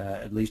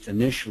 at least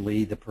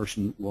initially, the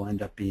person will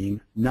end up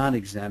being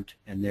non-exempt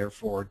and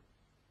therefore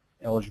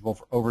eligible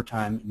for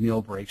overtime,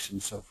 meal breaks,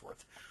 and so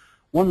forth.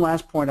 One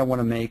last point I want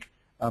to make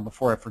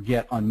before I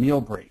forget on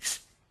meal breaks.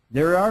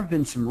 There have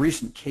been some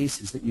recent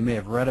cases that you may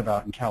have read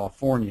about in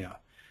California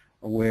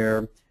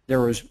where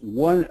there was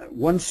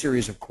one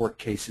series of court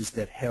cases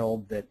that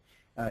held that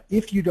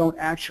if you don't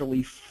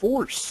actually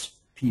force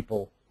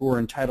people who are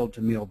entitled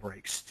to meal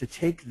breaks to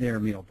take their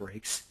meal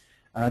breaks,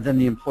 then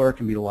the employer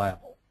can be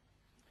liable.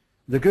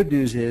 The good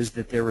news is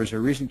that there was a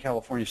recent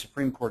California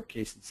Supreme Court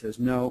case that says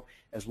no,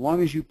 as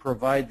long as you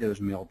provide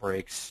those meal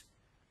breaks,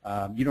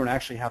 you don't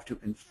actually have to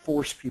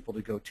enforce people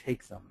to go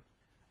take them.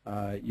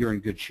 You're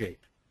in good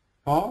shape.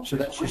 Paul? So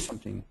that's just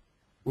something.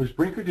 Was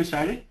Brinker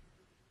decided?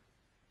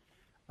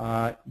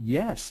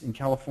 Yes, in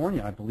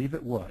California, I believe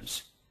it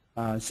was.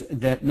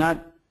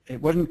 It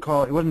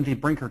wasn't the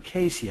Brinker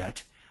case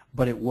yet,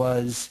 but it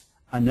was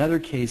another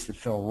case that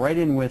fell right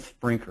in with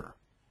Brinker.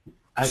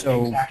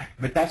 Exactly,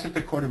 but that's at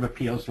the Court of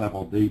Appeals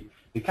level. The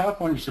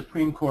California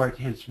Supreme Court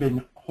has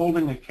been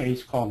holding a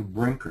case called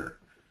Brinker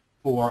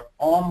for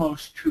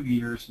almost 2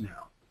 years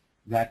now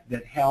that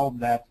held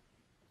that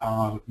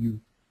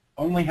you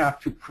only have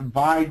to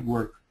provide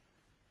work,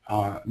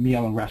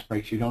 meal and rest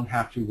breaks. You don't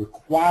have to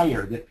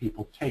require that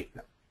people take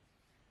them.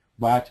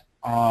 But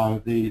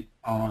the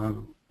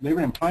Labor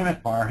and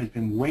Employment Bar has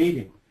been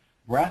waiting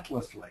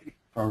breathlessly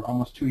for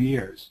almost 2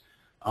 years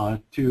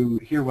to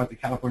hear what the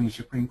California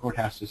Supreme Court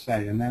has to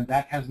say, and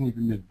that hasn't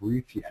even been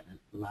briefed yet in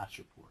the last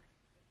report.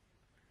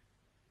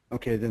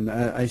 Okay, then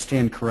I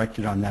stand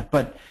corrected on that.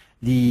 But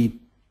I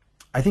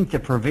think the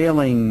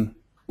prevailing,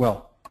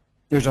 well,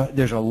 there's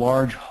a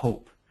large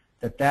hope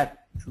that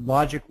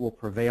logic will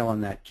prevail in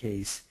that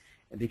case,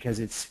 because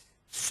it's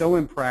so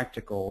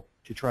impractical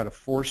to try to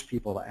force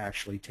people to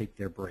actually take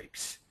their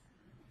breaks.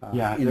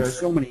 In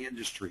so many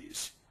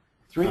industries.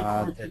 Three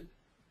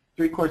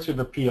courts of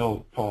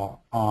appeal,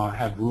 Paul,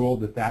 have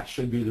ruled that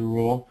should be the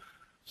rule.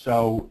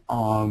 So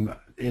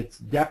it's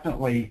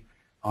definitely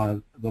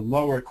the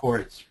lower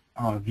courts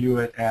view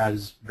it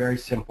as very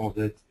simple,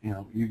 that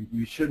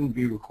you shouldn't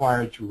be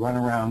required to run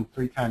around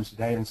 3 times a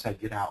day and say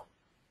get out.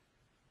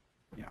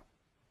 Yeah.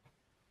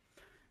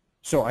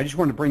 So I just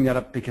wanted to bring that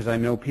up because I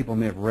know people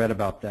may have read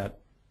about that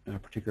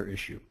particular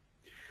issue.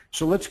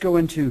 So let's go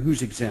into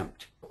who's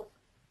exempt,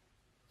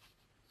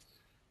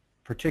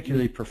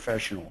 particularly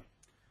professional.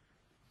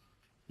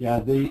 Yeah,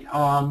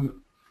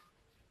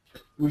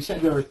 we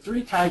said there were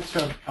 3 types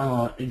of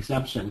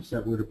exemptions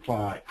that would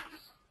apply.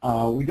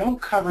 We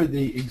don't cover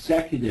the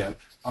executive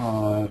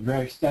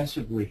very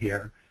extensively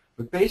here,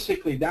 but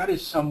basically that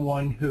is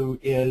someone who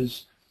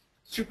is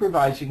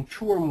supervising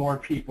 2 or more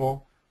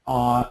people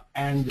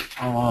and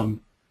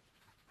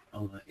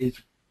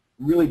is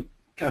really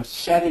kind of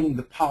setting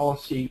the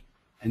policy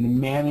and the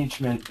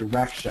management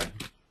direction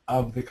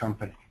of the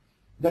company.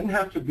 It doesn't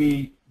have to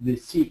be the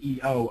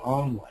CEO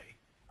only.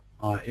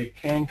 It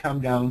can come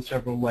down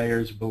several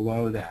layers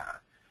below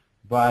that.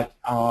 But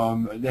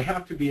they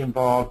have to be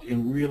involved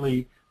in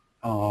really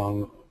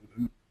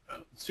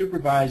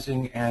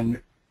supervising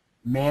and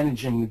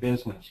managing the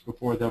business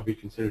before they'll be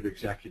considered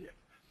executive.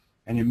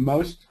 And in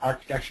most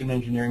architecture and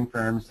engineering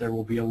firms, there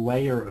will be a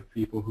layer of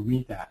people who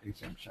meet that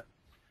exemption.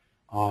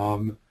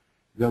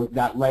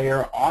 That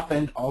layer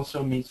often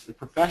also meets the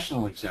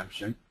professional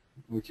exemption,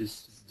 which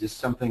is just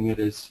something that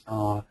is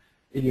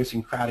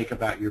idiosyncratic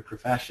about your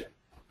profession.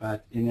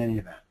 But in any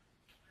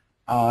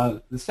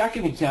event, the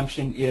second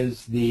exemption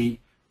is the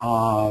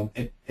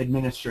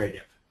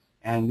administrative,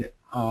 and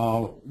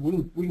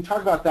we can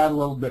talk about that a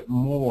little bit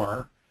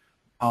more,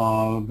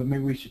 but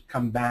maybe we should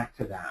come back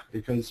to that,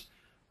 because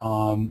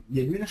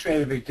the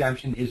administrative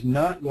exemption is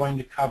not going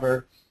to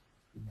cover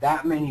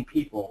that many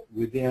people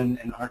within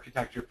an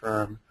architecture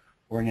firm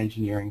or an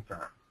engineering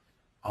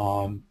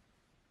firm.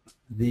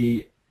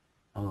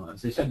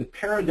 As I said, the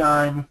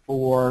paradigm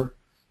for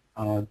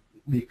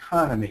the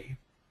economy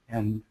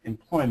and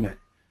employment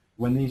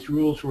when these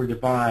rules were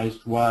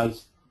devised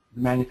was the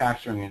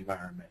manufacturing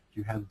environment.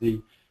 You have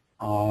the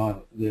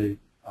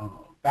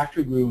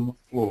factory room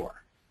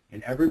floor,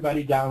 and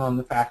everybody down on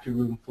the factory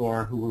room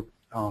floor who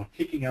were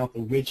kicking out the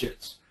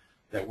widgets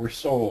that were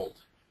sold,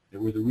 that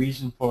were the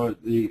reason for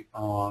the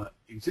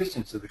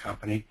existence of the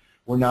company,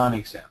 were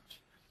non-exempt.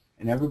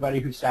 And everybody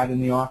who sat in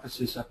the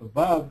offices up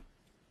above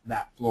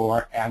that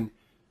floor and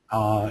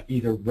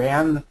either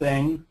ran the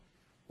thing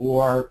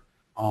or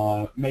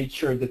made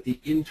sure that the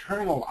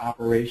internal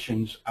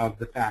operations of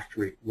the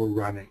factory were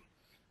running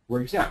were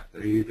exempt.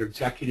 They're either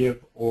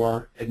executive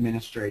or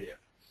administrative.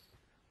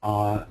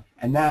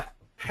 And that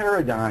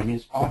paradigm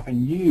is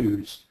often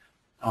used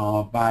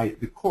by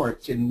the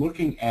courts in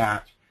looking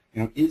at,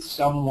 is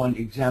someone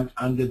exempt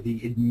under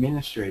the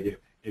administrative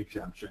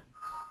exemption?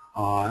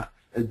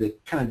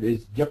 That kind of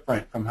is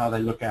different from how they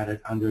look at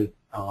it under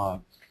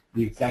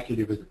the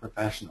executive or the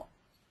professional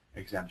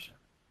exemption.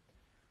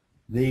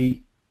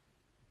 The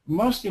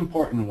most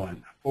important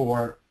one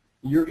for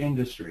your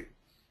industry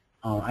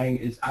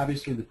is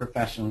obviously the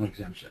professional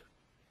exemption.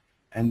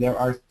 And there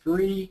are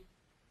 3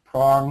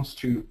 prongs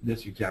to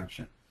this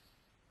exemption.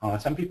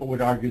 Some people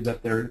would argue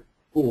that there are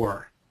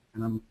 4,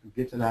 and I'm going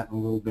to get to that in a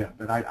little bit,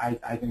 but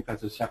I think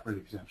that's a separate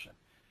exemption.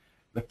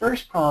 The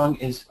first prong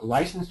is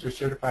licensed or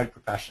certified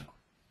professional.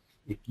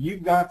 If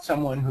you've got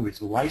someone who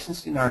is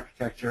licensed in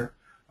architecture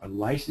or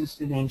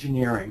licensed in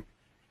engineering,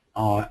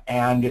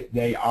 and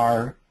they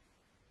are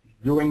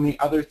doing the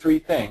other 3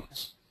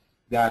 things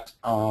that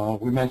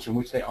we mentioned,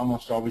 which they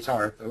almost always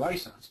are if they're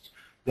licensed,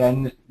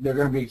 then they're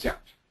going to be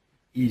exempt.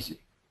 Easy.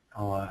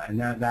 And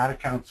that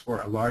accounts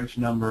for a large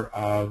number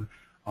of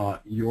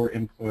your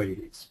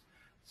employees.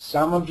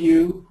 Some of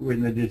you who are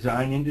in the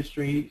design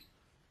industry,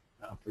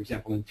 for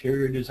example,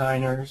 interior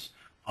designers,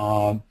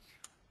 won't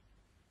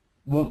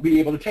be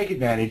able to take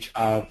advantage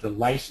of the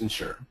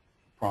licensure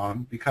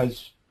prong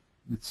because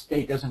the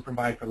state doesn't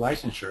provide for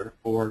licensure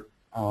for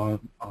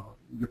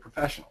your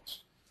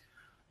professionals.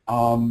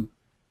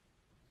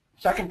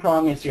 Second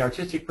prong is the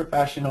artistic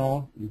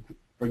professional. You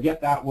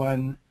forget that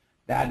one.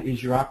 That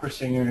is your opera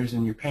singers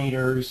and your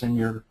painters and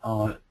your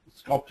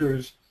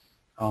sculptors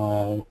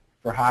for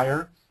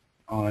hire.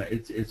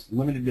 It's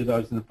limited to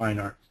those in the fine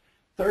arts.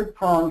 Third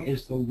prong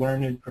is the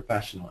learned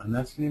professional, and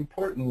that's an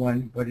important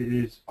one, but it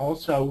is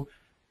also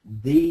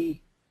the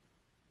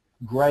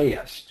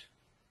grayest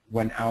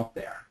one out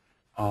there,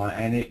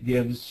 and it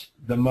gives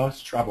the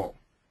most trouble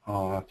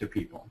to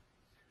people.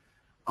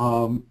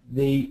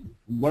 The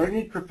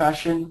learned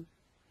profession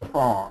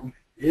prong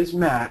is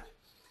met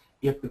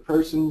if the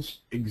person's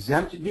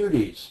exempt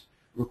duties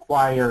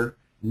require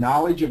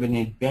knowledge of an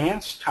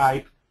advanced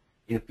type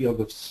in a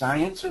field of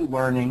science or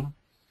learning,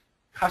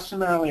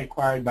 customarily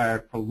acquired by a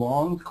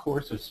prolonged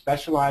course of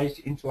specialized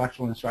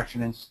intellectual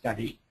instruction and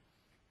study,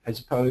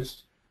 as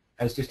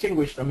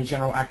distinguished from a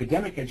general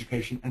academic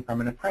education and from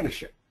an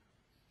apprenticeship.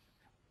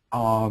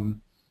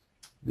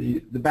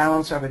 The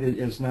balance of it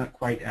is not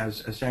quite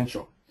as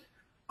essential.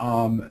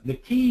 The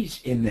keys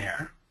in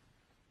there,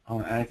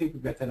 and I think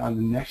we've got that on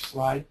the next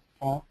slide,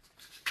 Paul.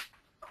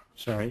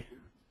 Sorry.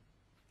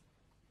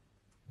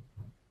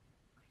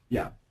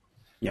 Yeah.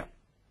 Yeah.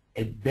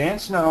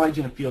 Advanced knowledge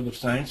in a field of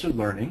science or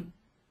learning,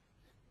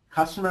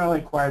 customarily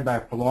acquired by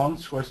a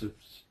prolonged course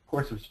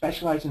of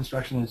specialized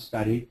instruction and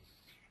study,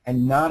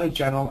 and not a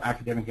general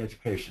academic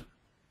education.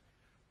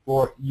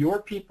 For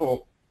your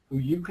people who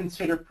you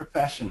consider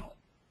professional,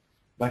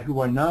 but who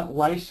are not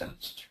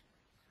licensed,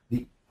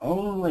 the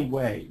only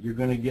way you're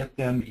going to get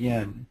them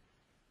in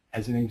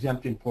as an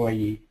exempt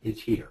employee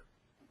is here.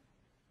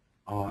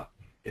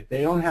 If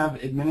they don't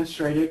have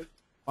administrative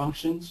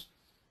functions,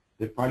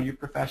 they're part of your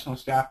professional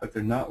staff, but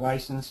they're not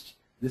licensed,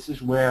 this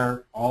is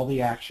where all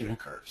the action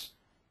occurs.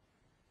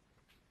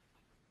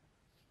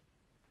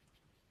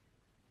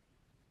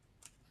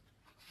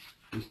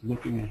 Just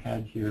looking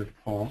ahead here,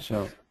 Paul.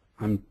 So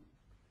let's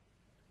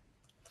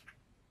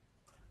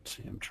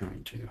see, I'm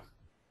trying to.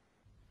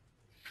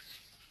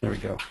 There we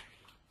go.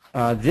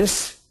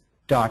 This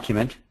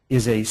document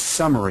is a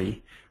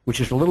summary, which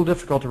is a little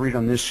difficult to read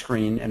on this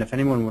screen, and if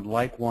anyone would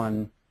like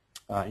one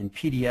in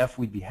PDF,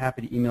 we'd be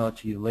happy to email it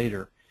to you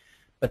later.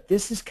 But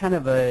this is kind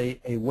of a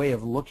way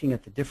of looking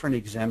at the different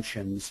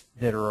exemptions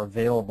that are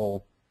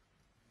available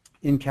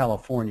in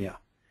California.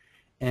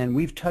 And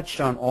we've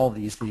touched on all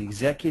these. The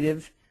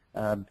executive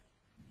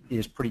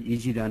is pretty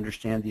easy to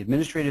understand. The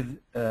administrative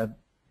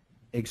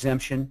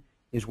exemption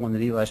is one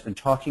that Eli's been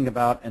talking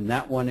about, and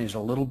that one is a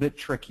little bit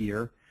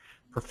trickier.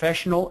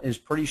 Professional is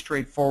pretty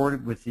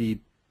straightforward with the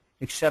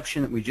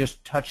exception that we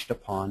just touched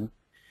upon.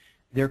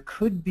 There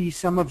could be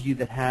some of you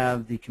that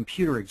have the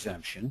computer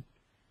exemption,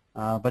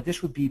 but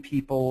this would be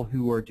people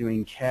who are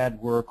doing CAD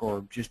work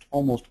or just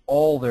almost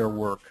all their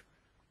work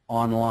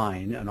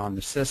online and on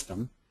the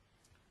system.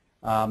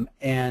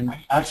 And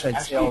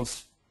outside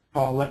sales.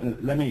 Paul,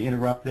 let me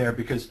interrupt there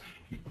because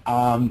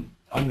on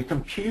the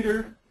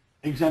computer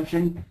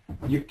exemption,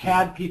 your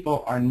CAD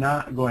people are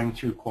not going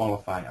to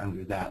qualify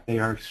under that. They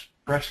are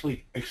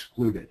expressly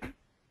excluded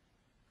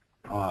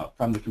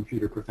from the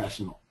computer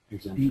professional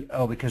exemption.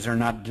 Oh, because they're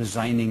not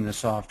designing the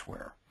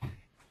software.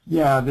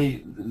 Yeah,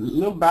 the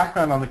little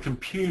background on the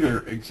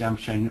computer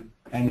exemption,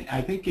 and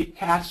I think it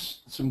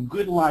casts some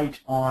good light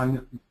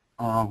on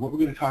what we're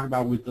going to talk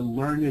about with the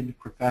learned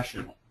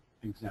professional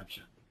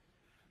exemption.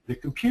 The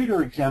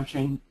computer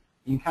exemption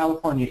in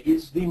California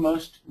is the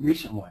most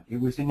recent one. It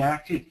was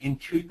enacted in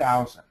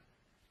 2000.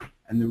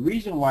 And the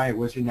reason why it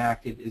was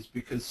enacted is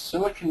because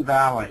Silicon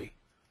Valley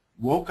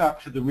woke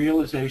up to the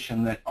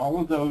realization that all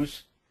of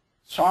those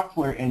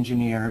software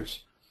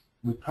engineers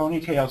with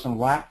ponytails and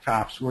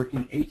laptops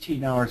working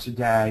 18 hours a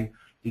day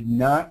did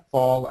not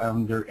fall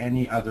under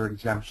any other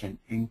exemption,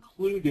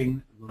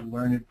 including the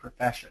learned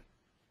profession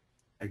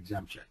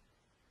exemption.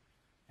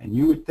 And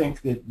you would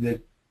think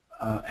that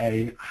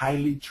a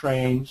highly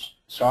trained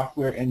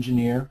software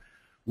engineer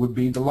would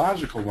be the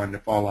logical one to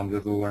fall under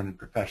the learned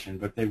profession,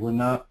 but they were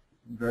not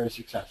very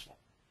successful.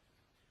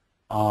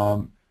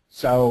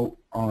 So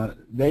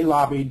they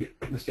lobbied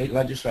the state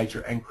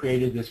legislature and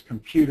created this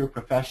computer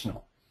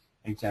professional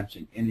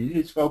exemption, and it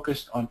is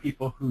focused on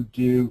people who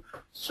do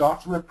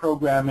software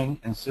programming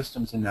and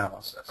systems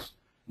analysis,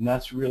 and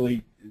that's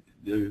really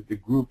the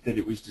group that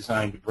it was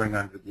designed to bring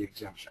under the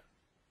exemption.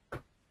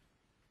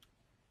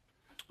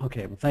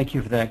 Okay, well, thank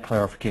you for that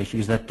clarification,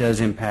 because that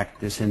does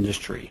impact this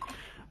industry.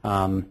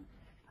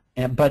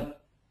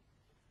 But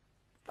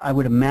I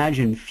would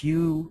imagine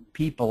few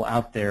people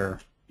out there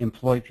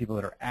employ people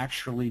that are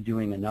actually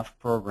doing enough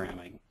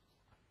programming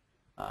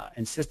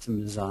and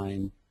system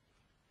design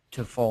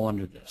to fall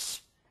under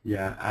this.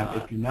 Yeah,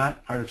 if you're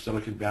not part of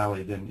Silicon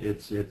Valley, then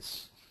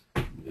it's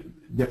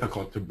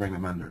difficult to bring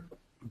them under.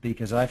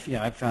 Because I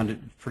found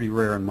it pretty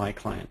rare in my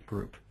client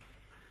group.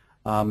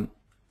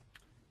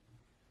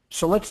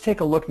 So let's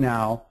take a look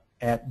now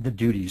at the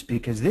duties,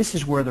 because this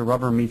is where the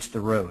rubber meets the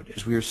road.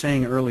 As we were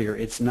saying earlier,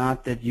 it's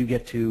not that you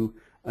get to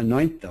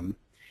anoint them.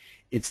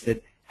 It's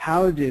that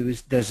how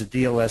does the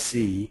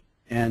DLSE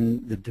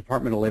and the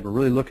Department of Labor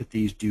really look at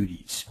these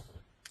duties?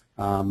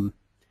 And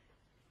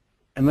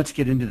let's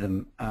get into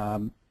them.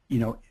 You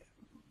know,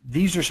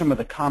 these are some of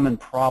the common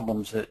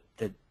problems that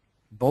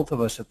both of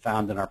us have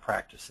found in our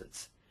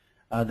practices,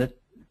 that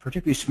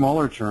particularly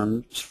smaller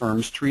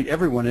firms treat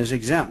everyone as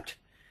exempt.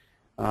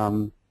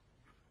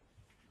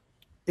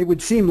 It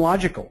would seem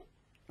logical,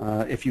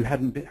 if you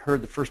hadn't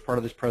heard the first part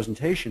of this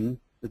presentation,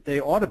 that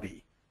they ought to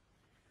be.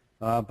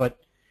 But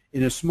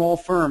in a small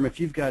firm, if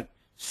you've got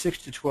 6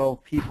 to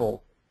 12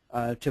 people,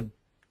 to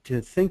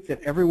think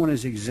that everyone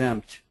is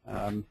exempt,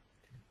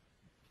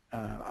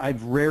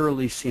 I've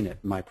rarely seen it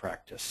in my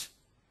practice.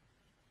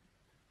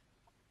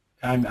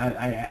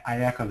 I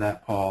echo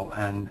that, Paul,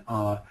 and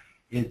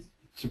it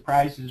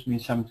surprises me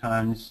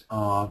sometimes.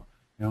 You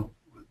know,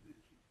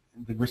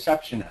 the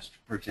receptionist,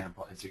 for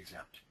example, is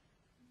exempt,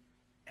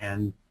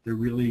 and there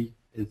really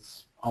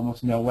is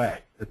almost no way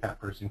that that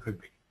person could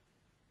be.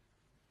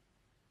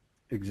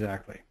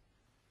 Exactly.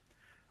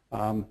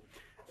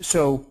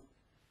 So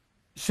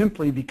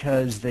simply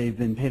because they've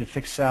been paid a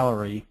fixed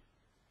salary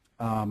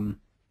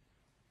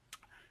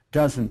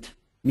doesn't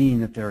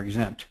mean that they're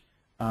exempt.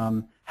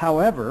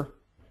 However,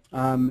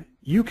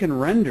 you can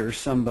render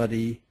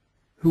somebody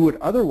who would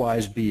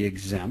otherwise be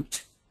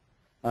exempt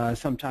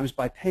sometimes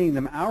by paying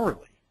them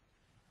hourly,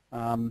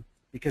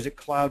 because it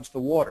clouds the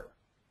water.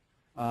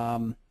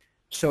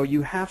 So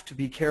you have to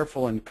be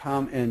careful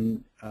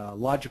and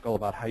logical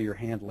about how you're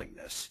handling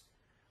this.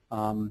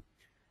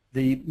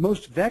 The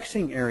most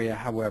vexing area,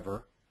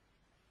 however,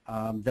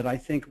 that I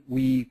think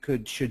we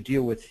should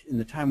deal with in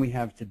the time we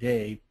have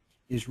today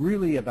is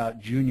really about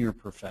junior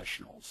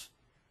professionals,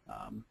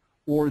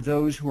 or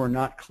those who are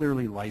not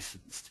clearly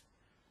licensed.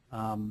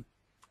 And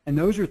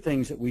those are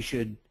things that we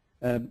should,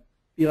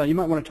 Eli, you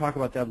might want to talk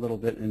about that a little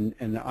bit,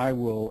 and I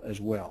will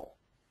as well.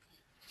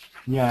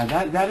 Yeah,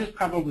 that is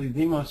probably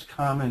the most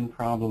common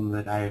problem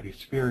that I have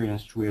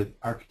experienced with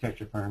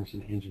architecture firms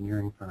and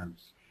engineering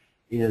firms,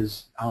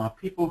 is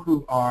people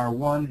who are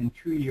 1 and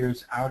 2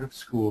 years out of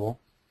school,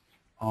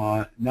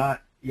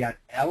 not yet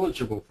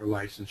eligible for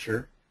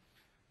licensure,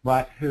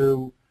 but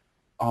who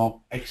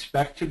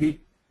expect to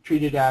be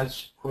treated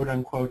as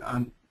quote-unquote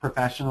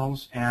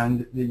professionals,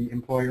 and the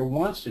employer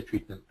wants to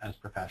treat them as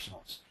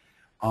professionals.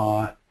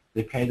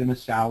 They pay them a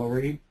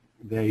salary.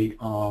 They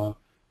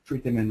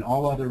treat them in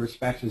all other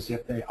respects as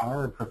if they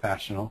are a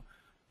professional,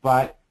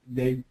 but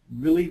they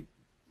really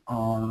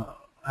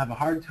have a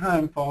hard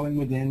time falling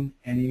within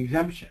any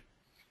exemption.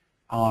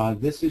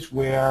 This is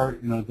where,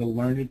 you know, the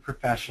learned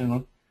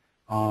professional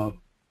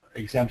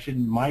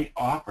exemption might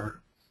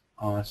offer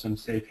some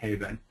safe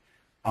haven,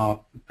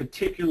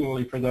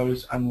 particularly for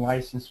those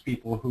unlicensed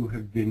people who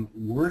have been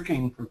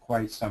working for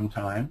quite some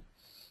time,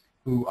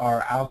 who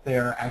are out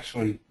there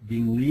actually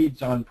being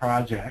leads on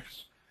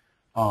projects,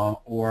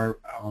 or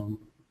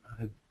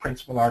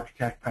principal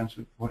architect,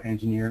 principal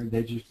engineer.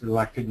 They just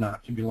elected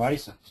not to be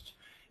licensed.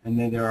 And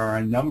then there are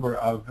a number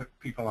of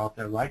people out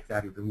there like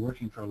that who've been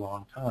working for a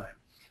long time,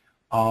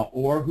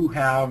 or who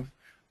have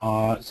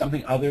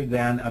something other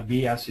than a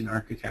BS in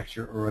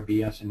architecture or a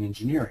BS in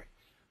engineering,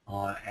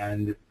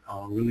 and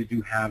really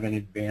do have an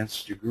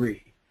advanced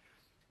degree.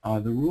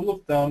 The rule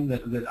of thumb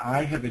that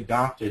I have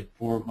adopted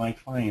for my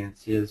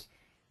clients is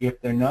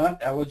if they're not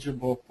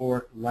eligible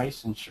for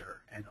licensure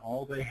and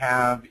all they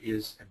have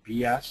is a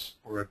BS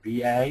or a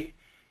BA,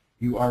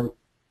 you are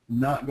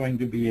not going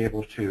to be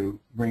able to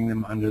bring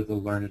them under the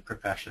learned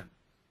profession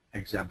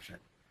exemption.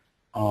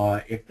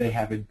 If they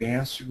have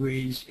advanced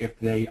degrees, if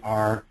they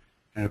are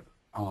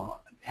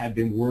have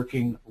been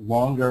working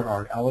longer,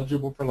 are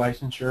eligible for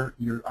licensure,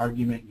 your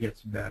argument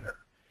gets better.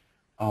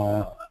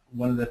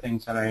 One of the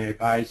things that I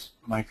advise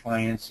my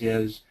clients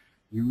is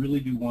you really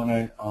do want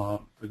to,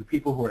 for the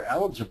people who are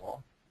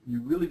eligible, you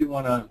really do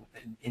want to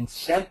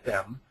incent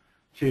them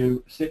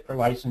to sit for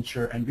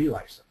licensure and be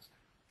licensed,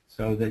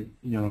 so that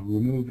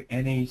remove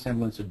any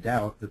semblance of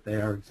doubt that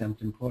they are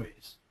exempt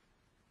employees.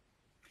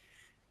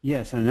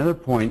 Yes, and another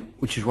point,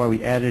 which is why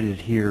we added it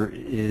here,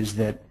 is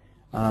that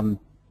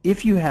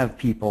if you have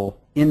people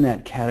in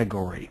that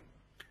category,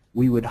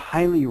 we would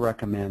highly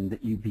recommend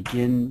that you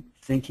begin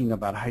thinking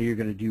about how you're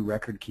going to do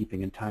record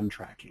keeping and time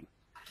tracking.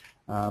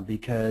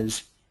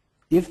 Because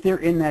if they're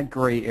in that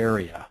gray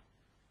area,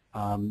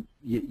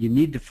 you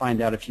need to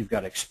find out if you've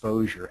got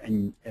exposure.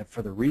 And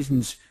for the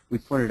reasons we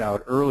pointed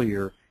out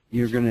earlier,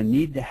 you're going to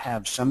need to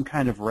have some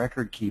kind of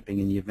record keeping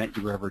in the event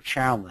you were ever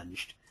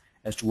challenged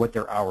as to what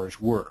their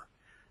hours were.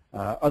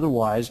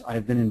 Otherwise,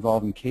 I've been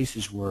involved in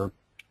cases where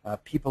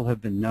people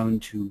have been known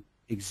to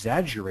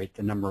exaggerate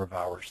the number of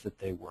hours that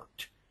they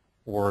worked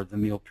or the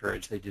meal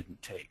periods they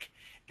didn't take.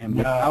 And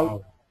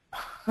without,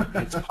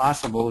 it's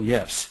possible,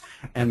 yes.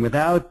 And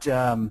without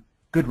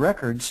good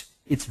records,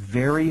 it's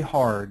very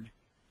hard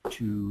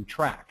to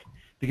track.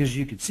 Because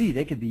you could see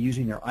they could be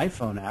using their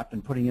iPhone app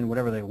and putting in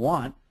whatever they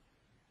want,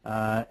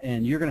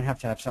 and you're going to have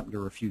something to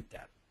refute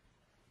that.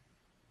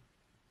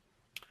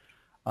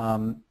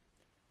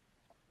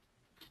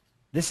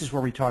 This is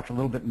where we talked a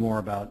little bit more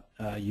about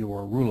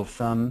your rule of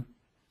thumb.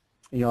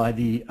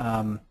 The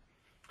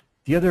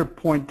other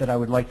point that I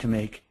would like to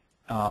make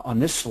on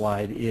this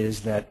slide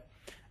is that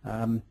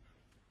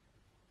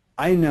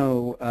I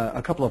know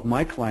a couple of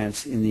my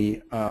clients in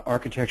the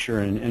architecture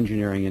and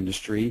engineering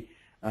industry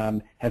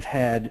have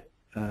had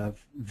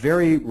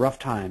very rough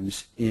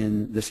times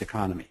in this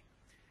economy,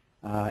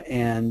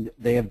 and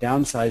they have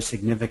downsized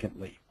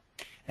significantly.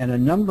 And a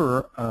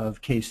number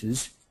of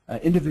cases,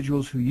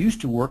 individuals who used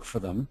to work for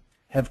them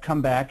have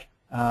come back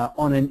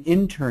on an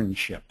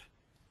internship,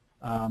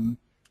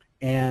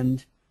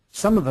 and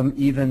some of them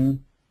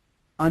even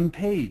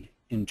unpaid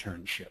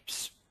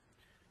internships.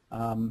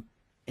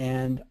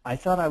 And I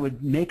thought I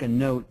would make a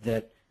note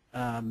that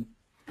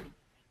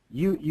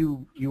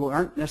you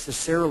aren't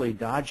necessarily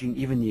dodging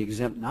even the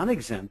exempt,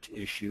 non-exempt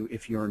issue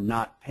if you're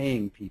not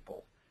paying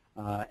people.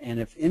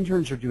 And if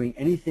interns are doing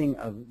anything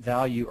of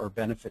value or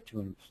benefit to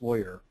an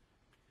employer,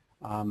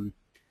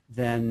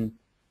 then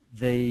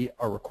they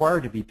are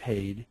required to be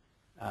paid,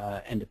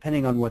 and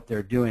depending on what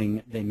they're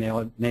doing, they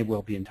may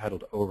well be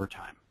entitled to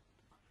overtime.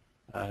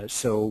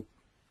 So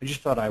I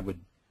just thought I would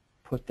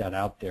put that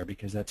out there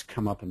because that's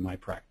come up in my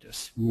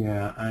practice.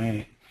 Yeah,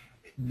 I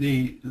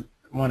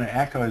want to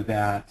echo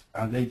that.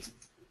 They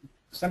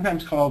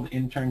sometimes called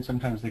interns,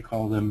 sometimes they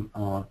call them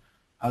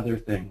other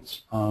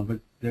things, but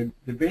they're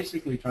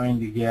basically trying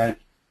to get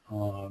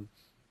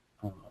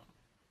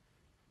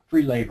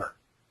free labor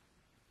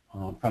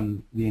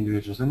from the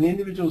individuals, and the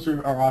individuals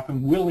are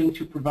often willing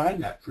to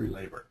provide that free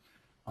labor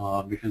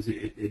because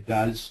it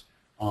does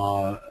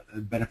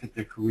benefit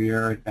their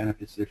career, it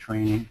benefits their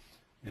training,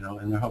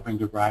 and they're hoping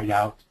to ride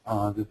out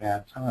the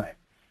bad time.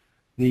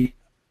 The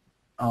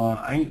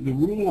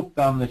rule of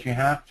thumb that you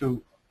have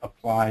to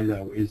apply,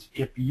 though, is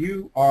if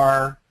you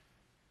are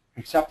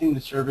accepting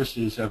the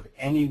services of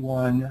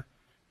anyone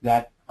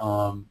that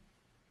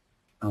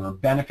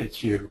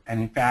benefits you, and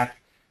in fact,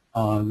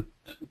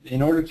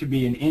 in order to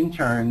be an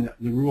intern,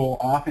 the rule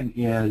often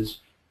is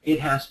it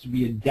has to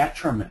be a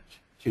detriment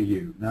to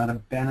you, not a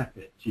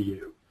benefit to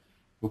you,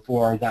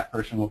 before that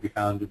person will be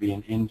found to be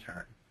an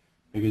intern.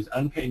 Because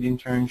unpaid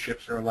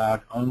internships are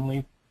allowed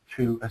only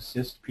to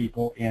assist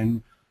people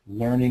in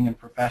learning a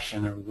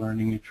profession or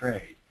learning a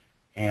trade.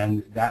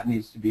 And that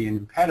needs to be an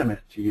impediment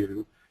to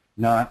you,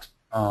 not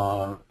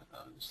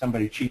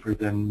somebody cheaper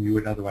than you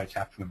would otherwise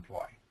have to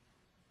employ.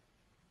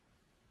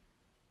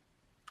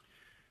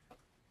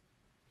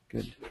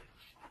 Good.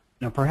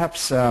 Now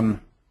perhaps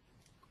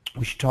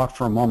we should talk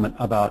for a moment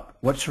about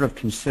what sort of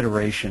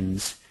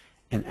considerations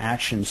and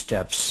action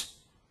steps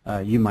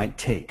you might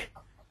take.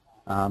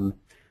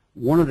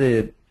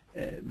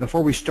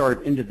 Before we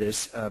start into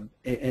this,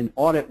 an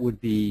audit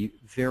would be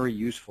very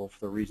useful for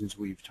the reasons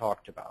we've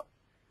talked about.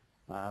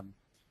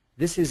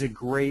 This is a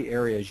gray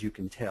area, as you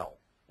can tell.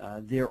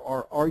 There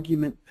are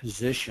argument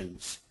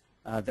positions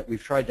that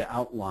we've tried to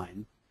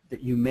outline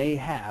that you may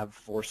have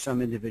for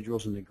some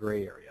individuals in the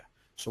gray area.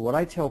 So what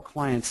I tell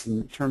clients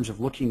in terms of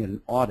looking at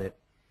an audit,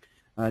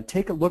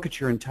 take a look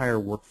at your entire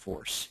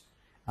workforce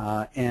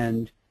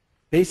and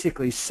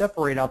basically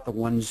separate out the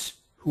ones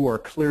who are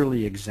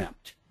clearly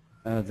exempt.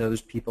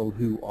 Those people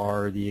who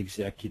are the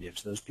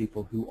executives, those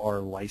people who are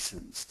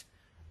licensed.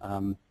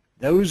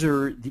 Those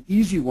are the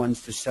easy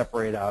ones to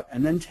separate out,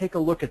 and then take a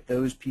look at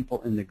those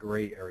people in the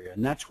gray area,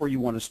 and that's where you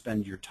want to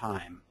spend your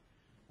time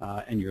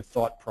and your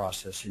thought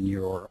process in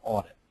your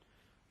audit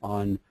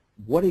on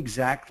what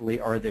exactly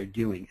are they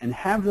doing, and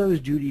have those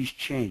duties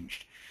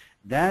changed.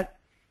 That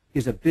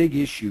is a big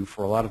issue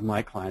for a lot of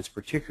my clients,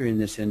 particularly in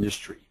this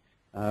industry.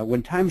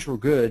 When times were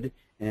good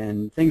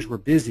and things were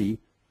busy,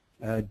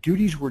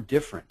 duties were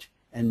different,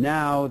 and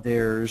now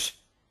there's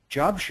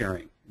job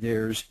sharing.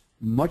 There's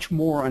much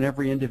more on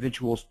every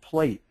individual's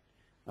plate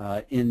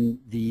in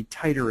the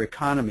tighter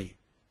economy.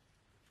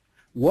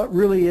 What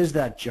really is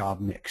that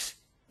job mix?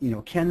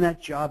 Can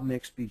that job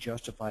mix be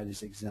justified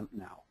as exempt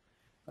now?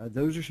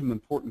 Those are some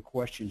important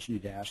questions you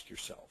need to ask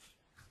yourself.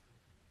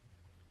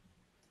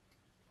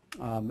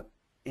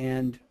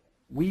 And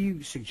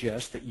we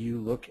suggest that you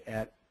look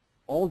at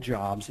all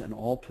jobs and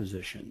all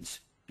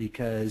positions,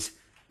 because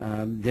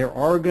there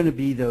are going to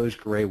be those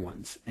gray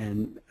ones,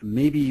 and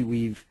maybe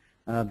we've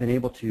been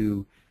able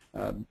to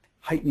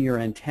heighten your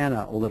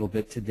antenna a little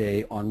bit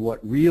today on what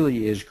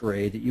really is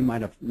gray that you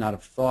might have not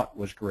have thought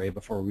was gray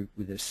before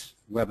this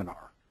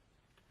webinar.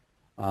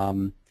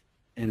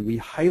 And we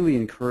highly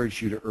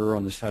encourage you to err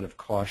on the side of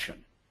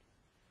caution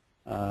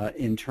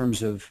in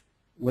terms of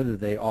whether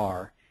they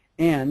are.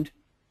 And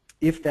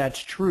if that's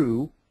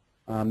true,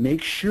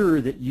 make sure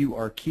that you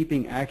are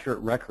keeping accurate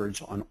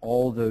records on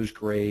all those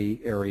gray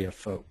area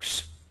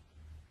folks.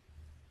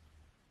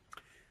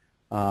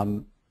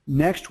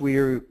 Next,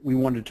 we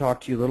wanted to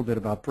talk to you a little bit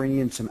about bringing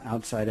in some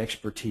outside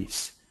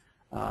expertise.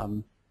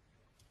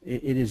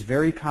 It is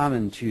very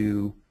common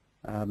to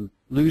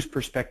lose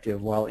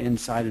perspective while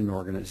inside an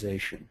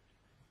organization.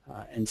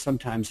 And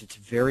sometimes it's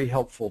very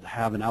helpful to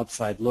have an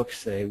outside look,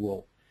 say,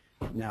 well,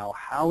 now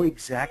how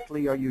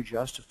exactly are you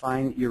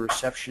justifying that your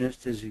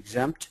receptionist is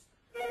exempt?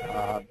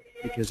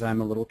 Because I'm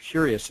a little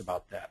curious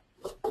about that.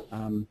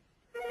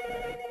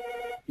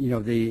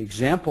 The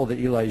example that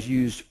Eli's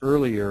used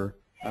earlier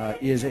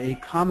is a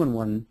common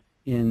one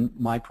in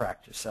my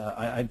practice.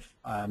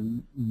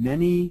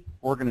 Many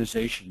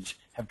organizations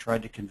have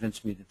tried to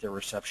convince me that their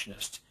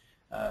receptionist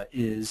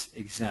is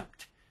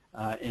exempt,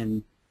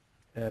 and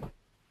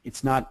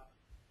it's not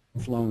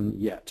flown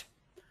yet.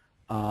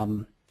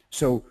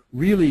 So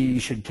really, you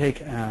should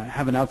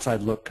have an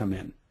outside look come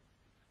in.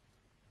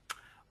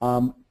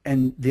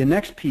 And the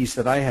next piece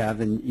that I have,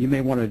 and you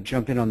may want to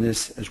jump in on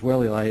this as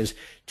well, Eli, is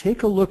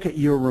take a look at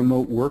your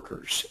remote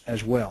workers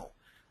as well.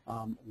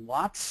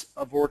 Lots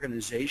of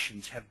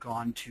organizations have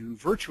gone to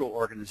virtual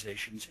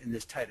organizations in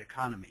this tight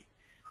economy,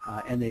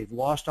 and they've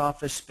lost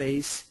office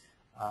space.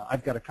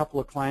 I've got a couple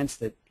of clients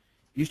that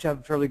used to have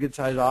a fairly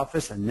good-sized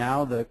office, and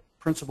now the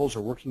principals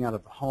are working out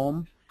of the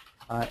home,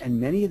 and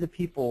many of the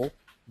people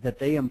that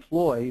they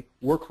employ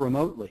work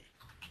remotely.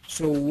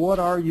 So what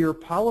are your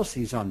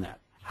policies on that?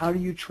 How do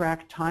you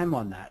track time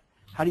on that?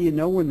 How do you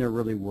know when they're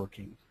really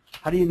working?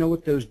 How do you know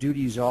what those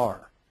duties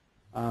are?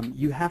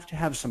 You have to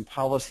have some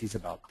policies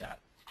about that,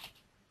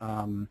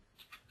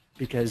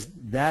 because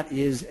that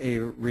is a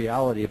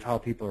reality of how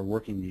people are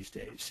working these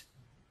days.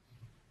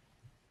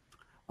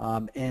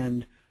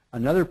 And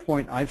another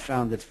point I've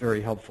found that's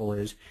very helpful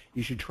is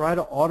you should try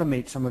to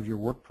automate some of your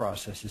work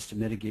processes to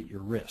mitigate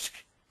your risk.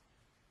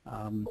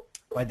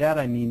 By that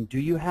I mean, do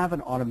you have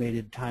an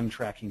automated time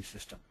tracking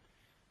system?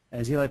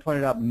 As Eli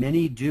pointed out,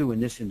 many do in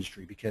this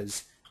industry,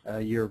 because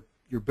you're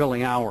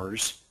billing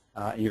hours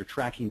and you're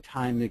tracking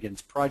time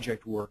against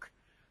project work.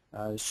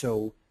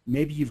 So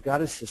maybe you've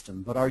got a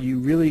system, but are you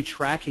really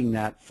tracking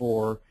that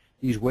for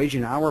these wage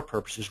and hour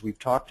purposes we've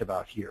talked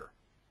about here?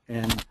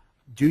 And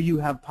do you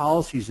have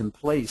policies in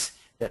place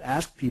that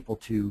ask people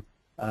to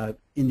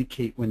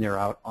indicate when they're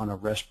out on a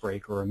rest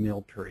break or a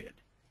meal period?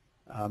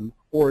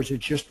 Or is it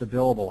just the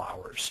billable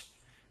hours?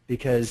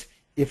 Because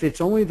if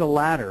it's only the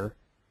latter,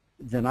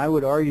 then I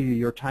would argue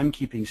your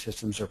timekeeping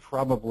systems are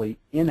probably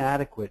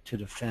inadequate to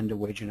defend a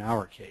wage and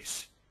hour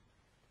case.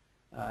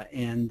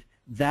 And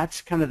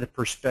that's kind of the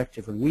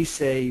perspective. When we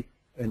say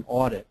an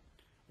audit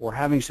or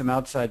having some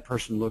outside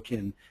person look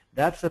in,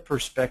 that's the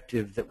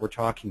perspective that we're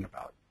talking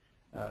about.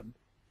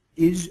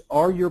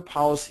 Are your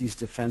policies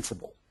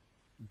defensible?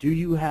 Do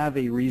you have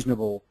a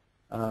reasonable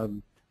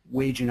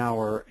wage and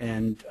hour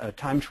and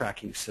time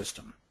tracking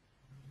system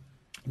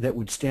that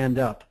would stand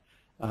up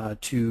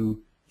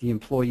to the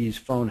employee's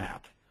phone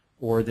app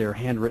or their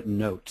handwritten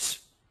notes?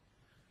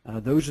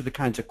 Those are the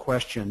kinds of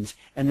questions.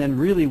 And then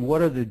really,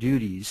 what are the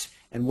duties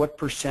and what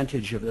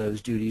percentage of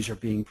those duties are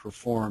being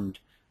performed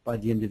by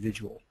the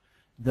individual?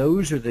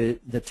 Those are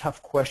the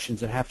tough questions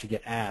that have to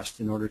get asked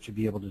in order to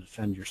be able to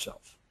defend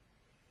yourself.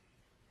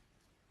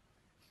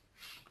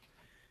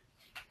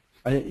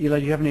 Eli,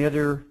 do you have any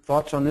other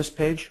thoughts on this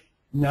page?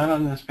 Not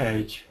on this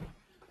page.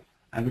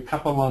 I have a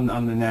couple on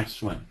the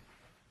next one.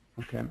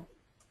 Okay.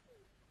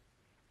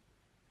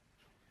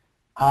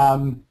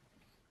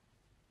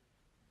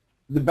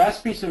 The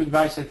best piece of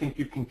advice I think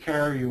you can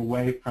carry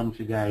away from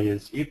today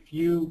is, if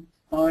you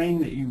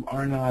find that you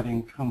are not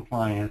in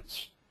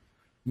compliance,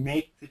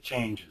 make the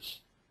changes.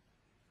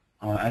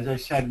 As I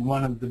said,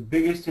 one of the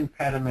biggest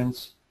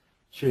impediments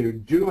to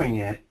doing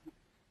it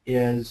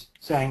is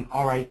saying,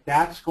 all right,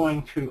 that's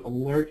going to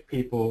alert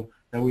people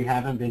that we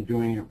haven't been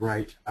doing it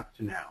right up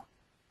to now.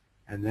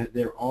 And that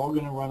they're all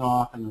going to run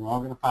off and they're all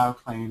going to file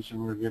claims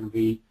and we're going to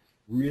be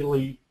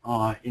really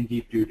in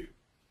deep doo-doo.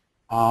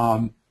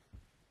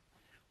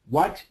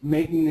 What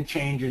making the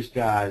changes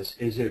does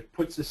is it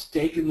puts a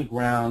stake in the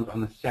ground on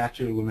the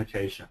statute of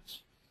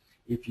limitations.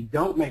 If you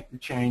don't make the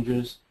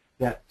changes,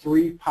 that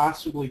 3,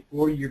 possibly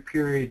 4-year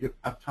period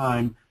of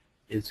time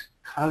is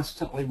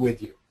constantly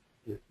with you.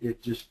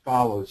 It just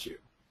follows you.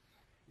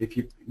 If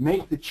you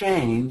make the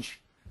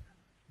change,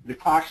 the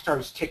clock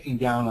starts ticking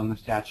down on the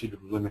statute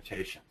of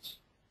limitations.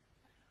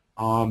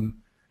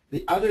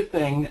 The other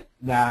thing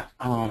that,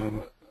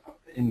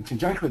 in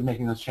conjunction with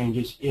making those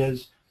changes,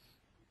 is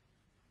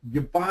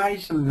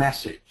devise a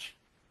message.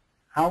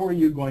 How are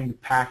you going to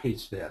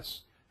package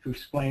this to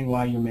explain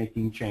why you're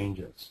making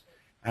changes?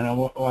 And I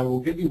will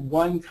give you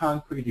one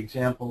concrete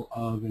example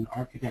of an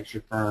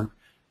architecture firm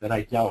that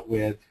I dealt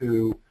with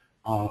who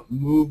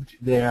moved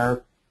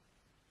their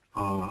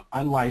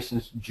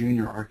unlicensed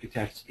junior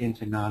architects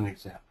into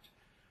non-exempt.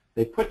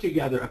 They put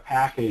together a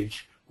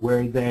package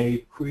where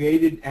they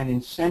created an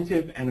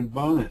incentive and a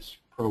bonus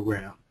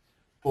program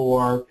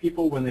for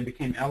people when they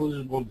became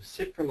eligible to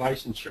sit for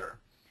licensure,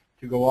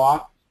 to go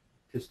off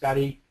to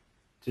study,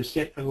 to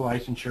sit for the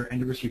licensure, and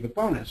to receive a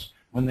bonus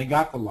when they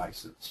got the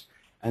license.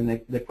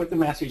 And they put the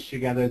message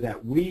together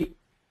that we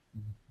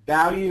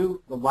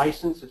value the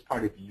license as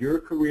part of your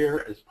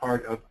career, as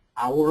part of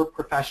our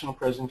professional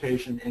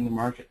presentation in the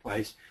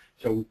marketplace.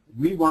 So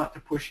we want to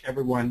push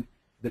everyone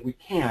that we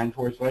can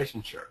towards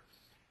licensure.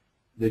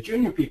 The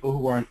junior people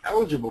who aren't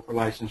eligible for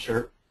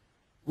licensure,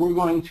 we're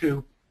going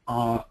to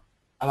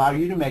allow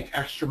you to make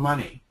extra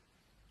money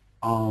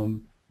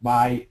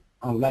by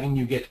letting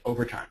you get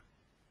overtime.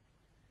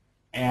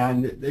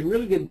 And they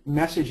really did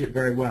message it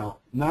very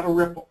well. Not a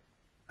ripple.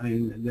 I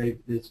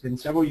mean, it's been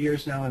several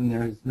years now, and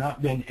there has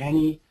not been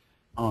any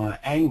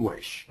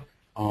anguish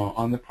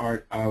on the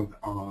part of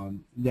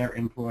their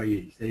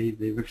employees.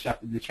 They've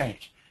accepted the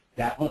change.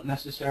 That won't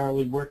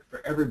necessarily work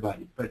for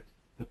everybody, but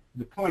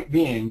the point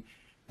being,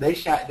 they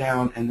sat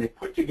down and they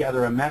put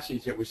together a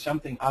message that was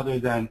something other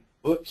than,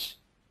 oops,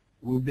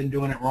 we've been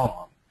doing it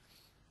wrong.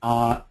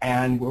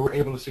 And we were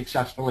able to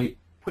successfully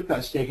put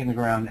that stake in the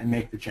ground and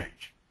make the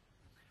change.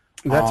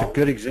 That's a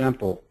good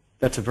example.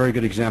 That's a very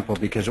good example,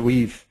 because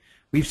we've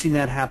seen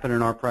that happen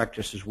in our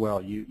practice as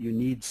well. You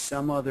need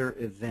some other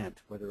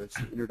event, whether it's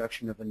the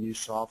introduction of a new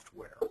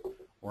software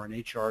or an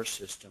HR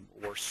system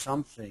or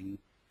something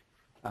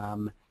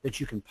that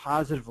you can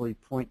positively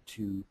point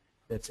to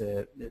that's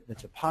a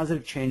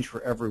positive change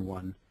for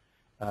everyone.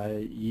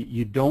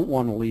 You don't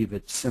want to leave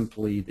it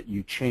simply that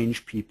you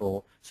change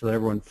people so that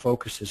everyone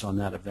focuses on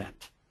that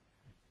event.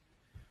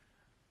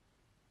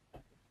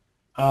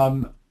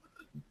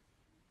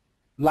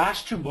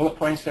 Last 2 bullet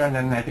points there, and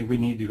then I think we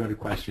need to go to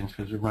questions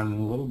because we're running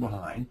a little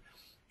behind,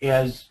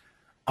 is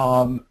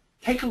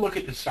take a look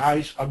at the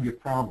size of your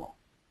problem.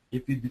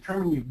 If you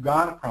determine you've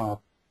got a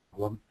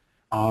problem,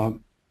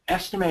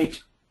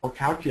 estimate or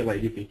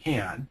calculate, if you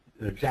can,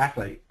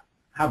 exactly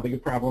how big a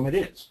problem it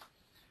is,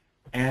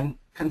 and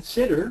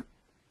consider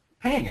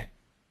paying it.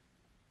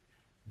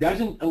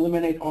 Doesn't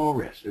eliminate all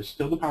risk. There's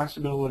still the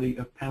possibility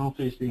of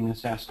penalties being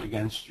assessed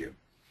against you.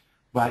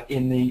 But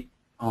in the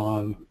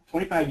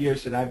 25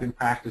 years that I've been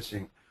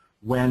practicing,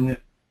 when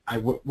I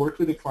worked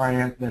with a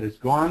client that has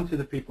gone to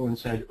the people and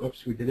said,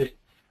 oops, we did it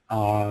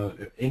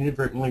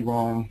inadvertently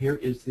wrong, here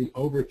is the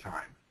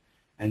overtime.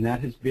 And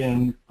that has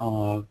been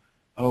 7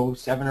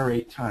 or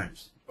 8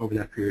 times over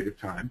that period of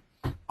time.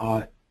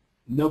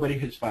 Nobody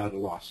has filed a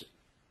lawsuit,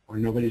 or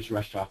nobody's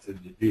rushed off to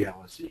the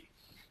DLSE.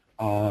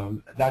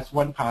 That's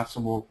one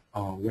possible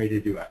way to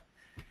do it.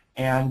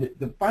 And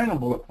the final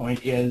bullet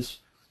point is,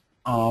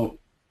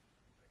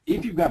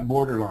 if you've got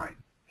borderline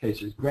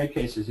cases, gray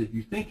cases that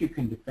you think you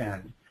can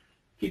defend,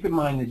 keep in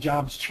mind the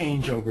jobs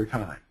change over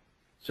time.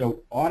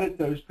 So audit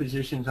those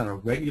positions on a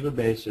regular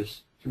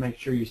basis to make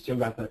sure you still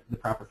got the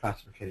proper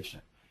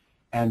classification.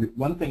 And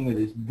one thing that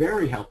is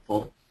very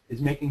helpful is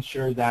making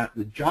sure that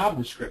the job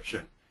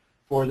description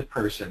for the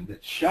person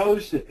that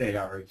shows that they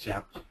are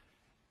exempt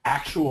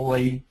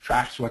actually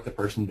tracks what the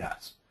person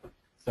does.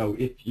 So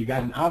if you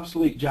got an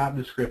obsolete job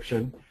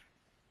description,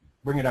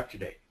 bring it up to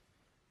date.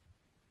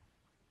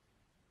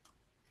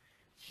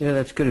 Yeah,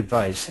 that's good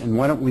advice. And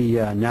why don't we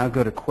now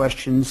go to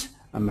questions?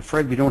 I'm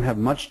afraid we don't have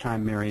much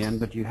time, Marianne,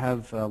 but do you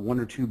have 1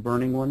 or 2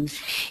 burning ones?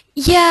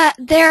 Yeah,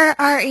 there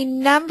are a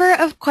number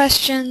of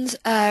questions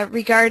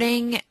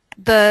regarding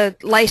the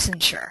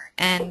licensure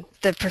and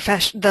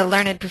the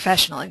learned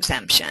professional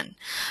exemption.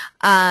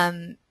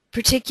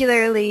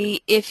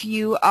 Particularly if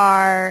you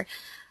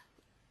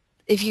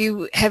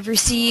have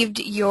received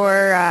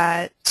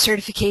your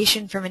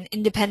certification from an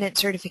independent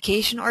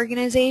certification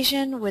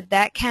organization, would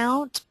that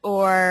count?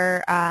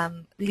 Or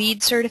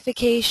lead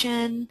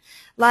certification?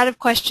 A lot of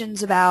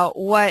questions about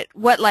what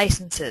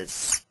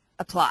licenses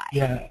apply.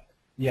 Yeah.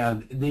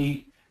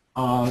 The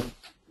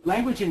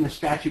language in the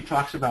statute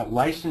talks about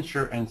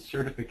licensure and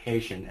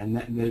certification, and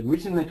the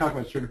reason they talk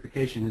about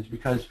certification is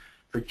because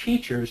For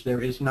teachers,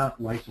 there is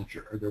not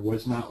licensure, or there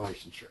was not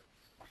licensure.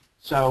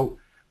 So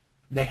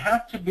they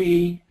have to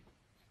be,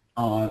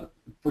 for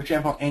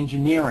example,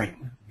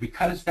 engineering,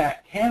 because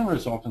that can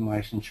result in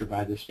licensure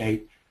by the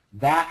state,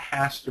 that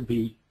has to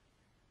be,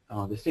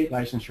 the state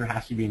licensure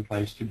has to be in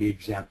place to be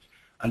exempt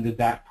under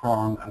that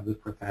prong of the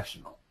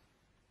professional.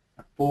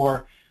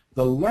 For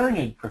the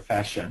learned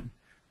profession,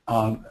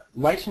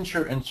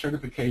 licensure and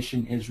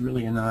certification is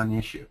really a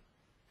non-issue.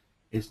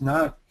 It's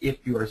not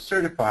if you are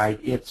certified,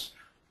 it's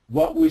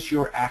what was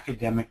your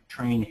academic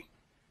training,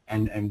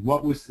 and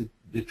what was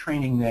the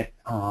training that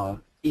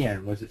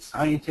was it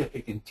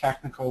scientific and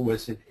technical,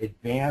 was it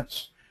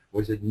advanced,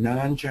 was it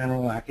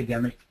non-general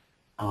academic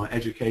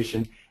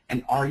education,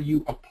 and are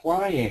you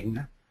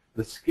applying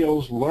the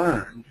skills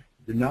learned,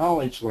 the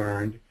knowledge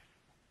learned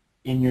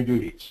in your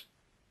duties?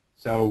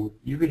 So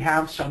you could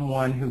have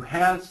someone who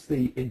has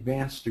the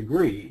advanced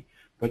degree,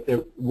 but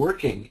they're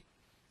working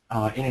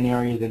in an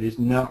area that is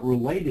not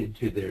related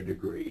to their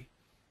degree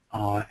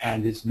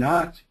and is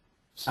not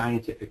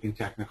scientific and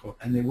technical,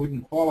 and they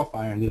wouldn't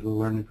qualify under the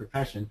learned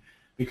profession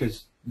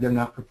because they're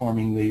not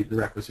performing the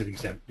requisite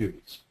exempt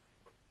duties.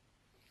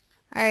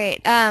 All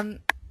right.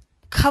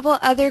 Couple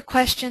other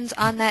questions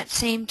on that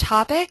same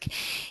topic.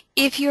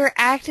 If you're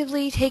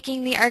actively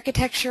taking the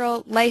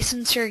architectural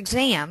licensure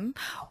exam,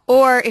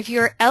 or if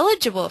you're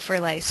eligible for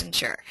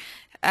licensure,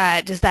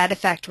 does that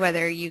affect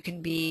whether you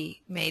can be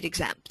made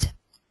exempt?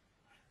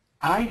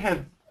 I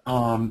have,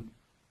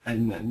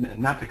 and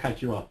not to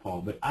cut you off,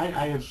 Paul, but I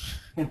have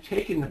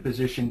taken the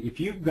position, if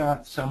you've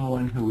got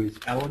someone who is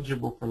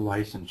eligible for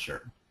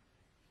licensure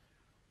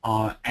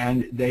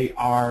and they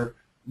are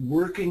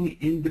working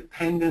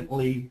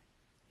independently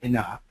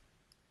enough,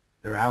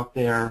 they're out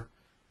there,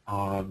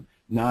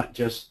 not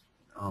just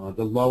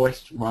the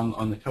lowest rung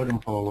on the totem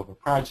pole of a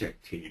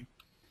project team,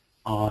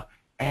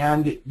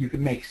 and you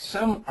can make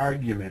some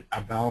argument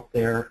about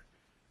their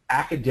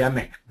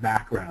academic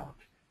background,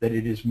 that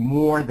it is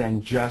more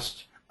than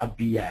just a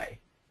BA,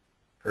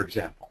 for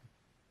example,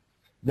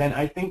 then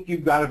I think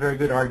you've got a very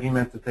good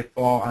argument that they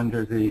fall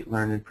under the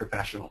learned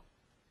professional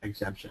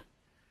exemption.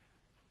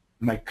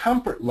 My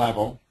comfort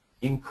level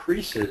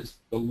increases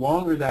the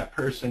longer that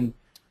person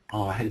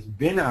has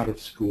been out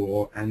of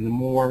school and the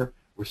more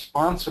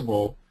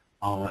responsible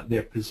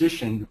their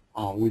position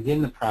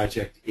within the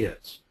project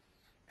is.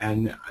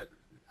 And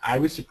I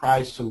was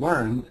surprised to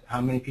learn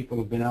how many people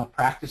have been out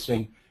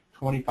practicing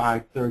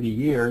 25, 30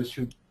 years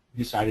who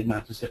decided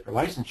not to sit for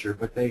licensure,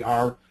 but they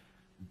are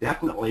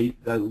definitely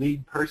the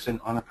lead person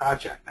on a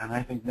project, and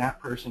I think that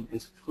person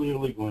is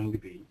clearly going to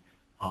be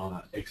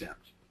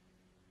exempt.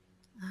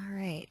 All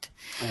right.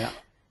 Yeah,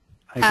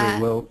 I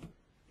agree. Well,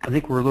 I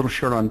think we're a little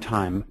short on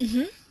time.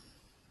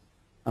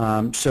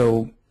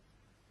 So,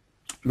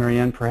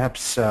 Marianne,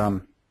 perhaps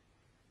are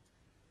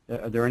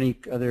there any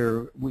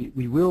other?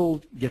 We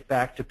will get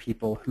back to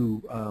people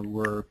who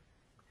were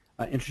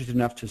interested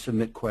enough to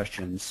submit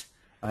questions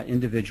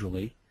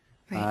individually.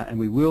 Right. And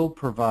we will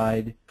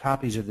provide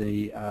copies of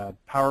the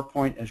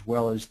PowerPoint as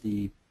well as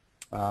the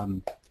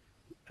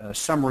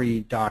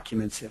summary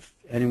documents if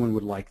anyone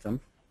would like them.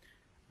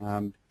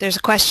 There's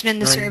a question in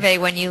the survey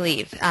when you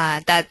leave.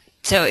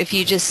 So if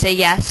you just say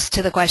yes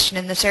to the question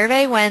in the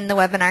survey when the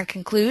webinar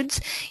concludes,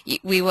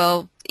 we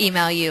will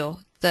email you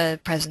the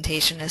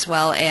presentation as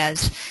well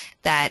as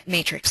that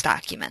matrix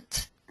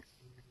document.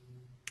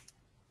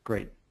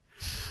 Great.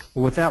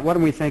 Well, with that, why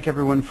don't we thank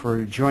everyone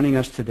for joining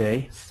us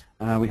today.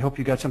 We hope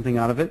you got something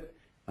out of it,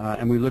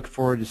 and we look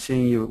forward to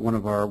seeing you at one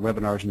of our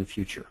webinars in the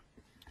future.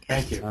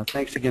 Thank you.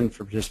 Thanks again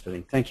for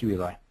participating. Thank you,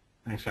 Eli.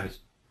 Thanks, guys.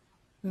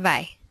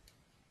 Bye.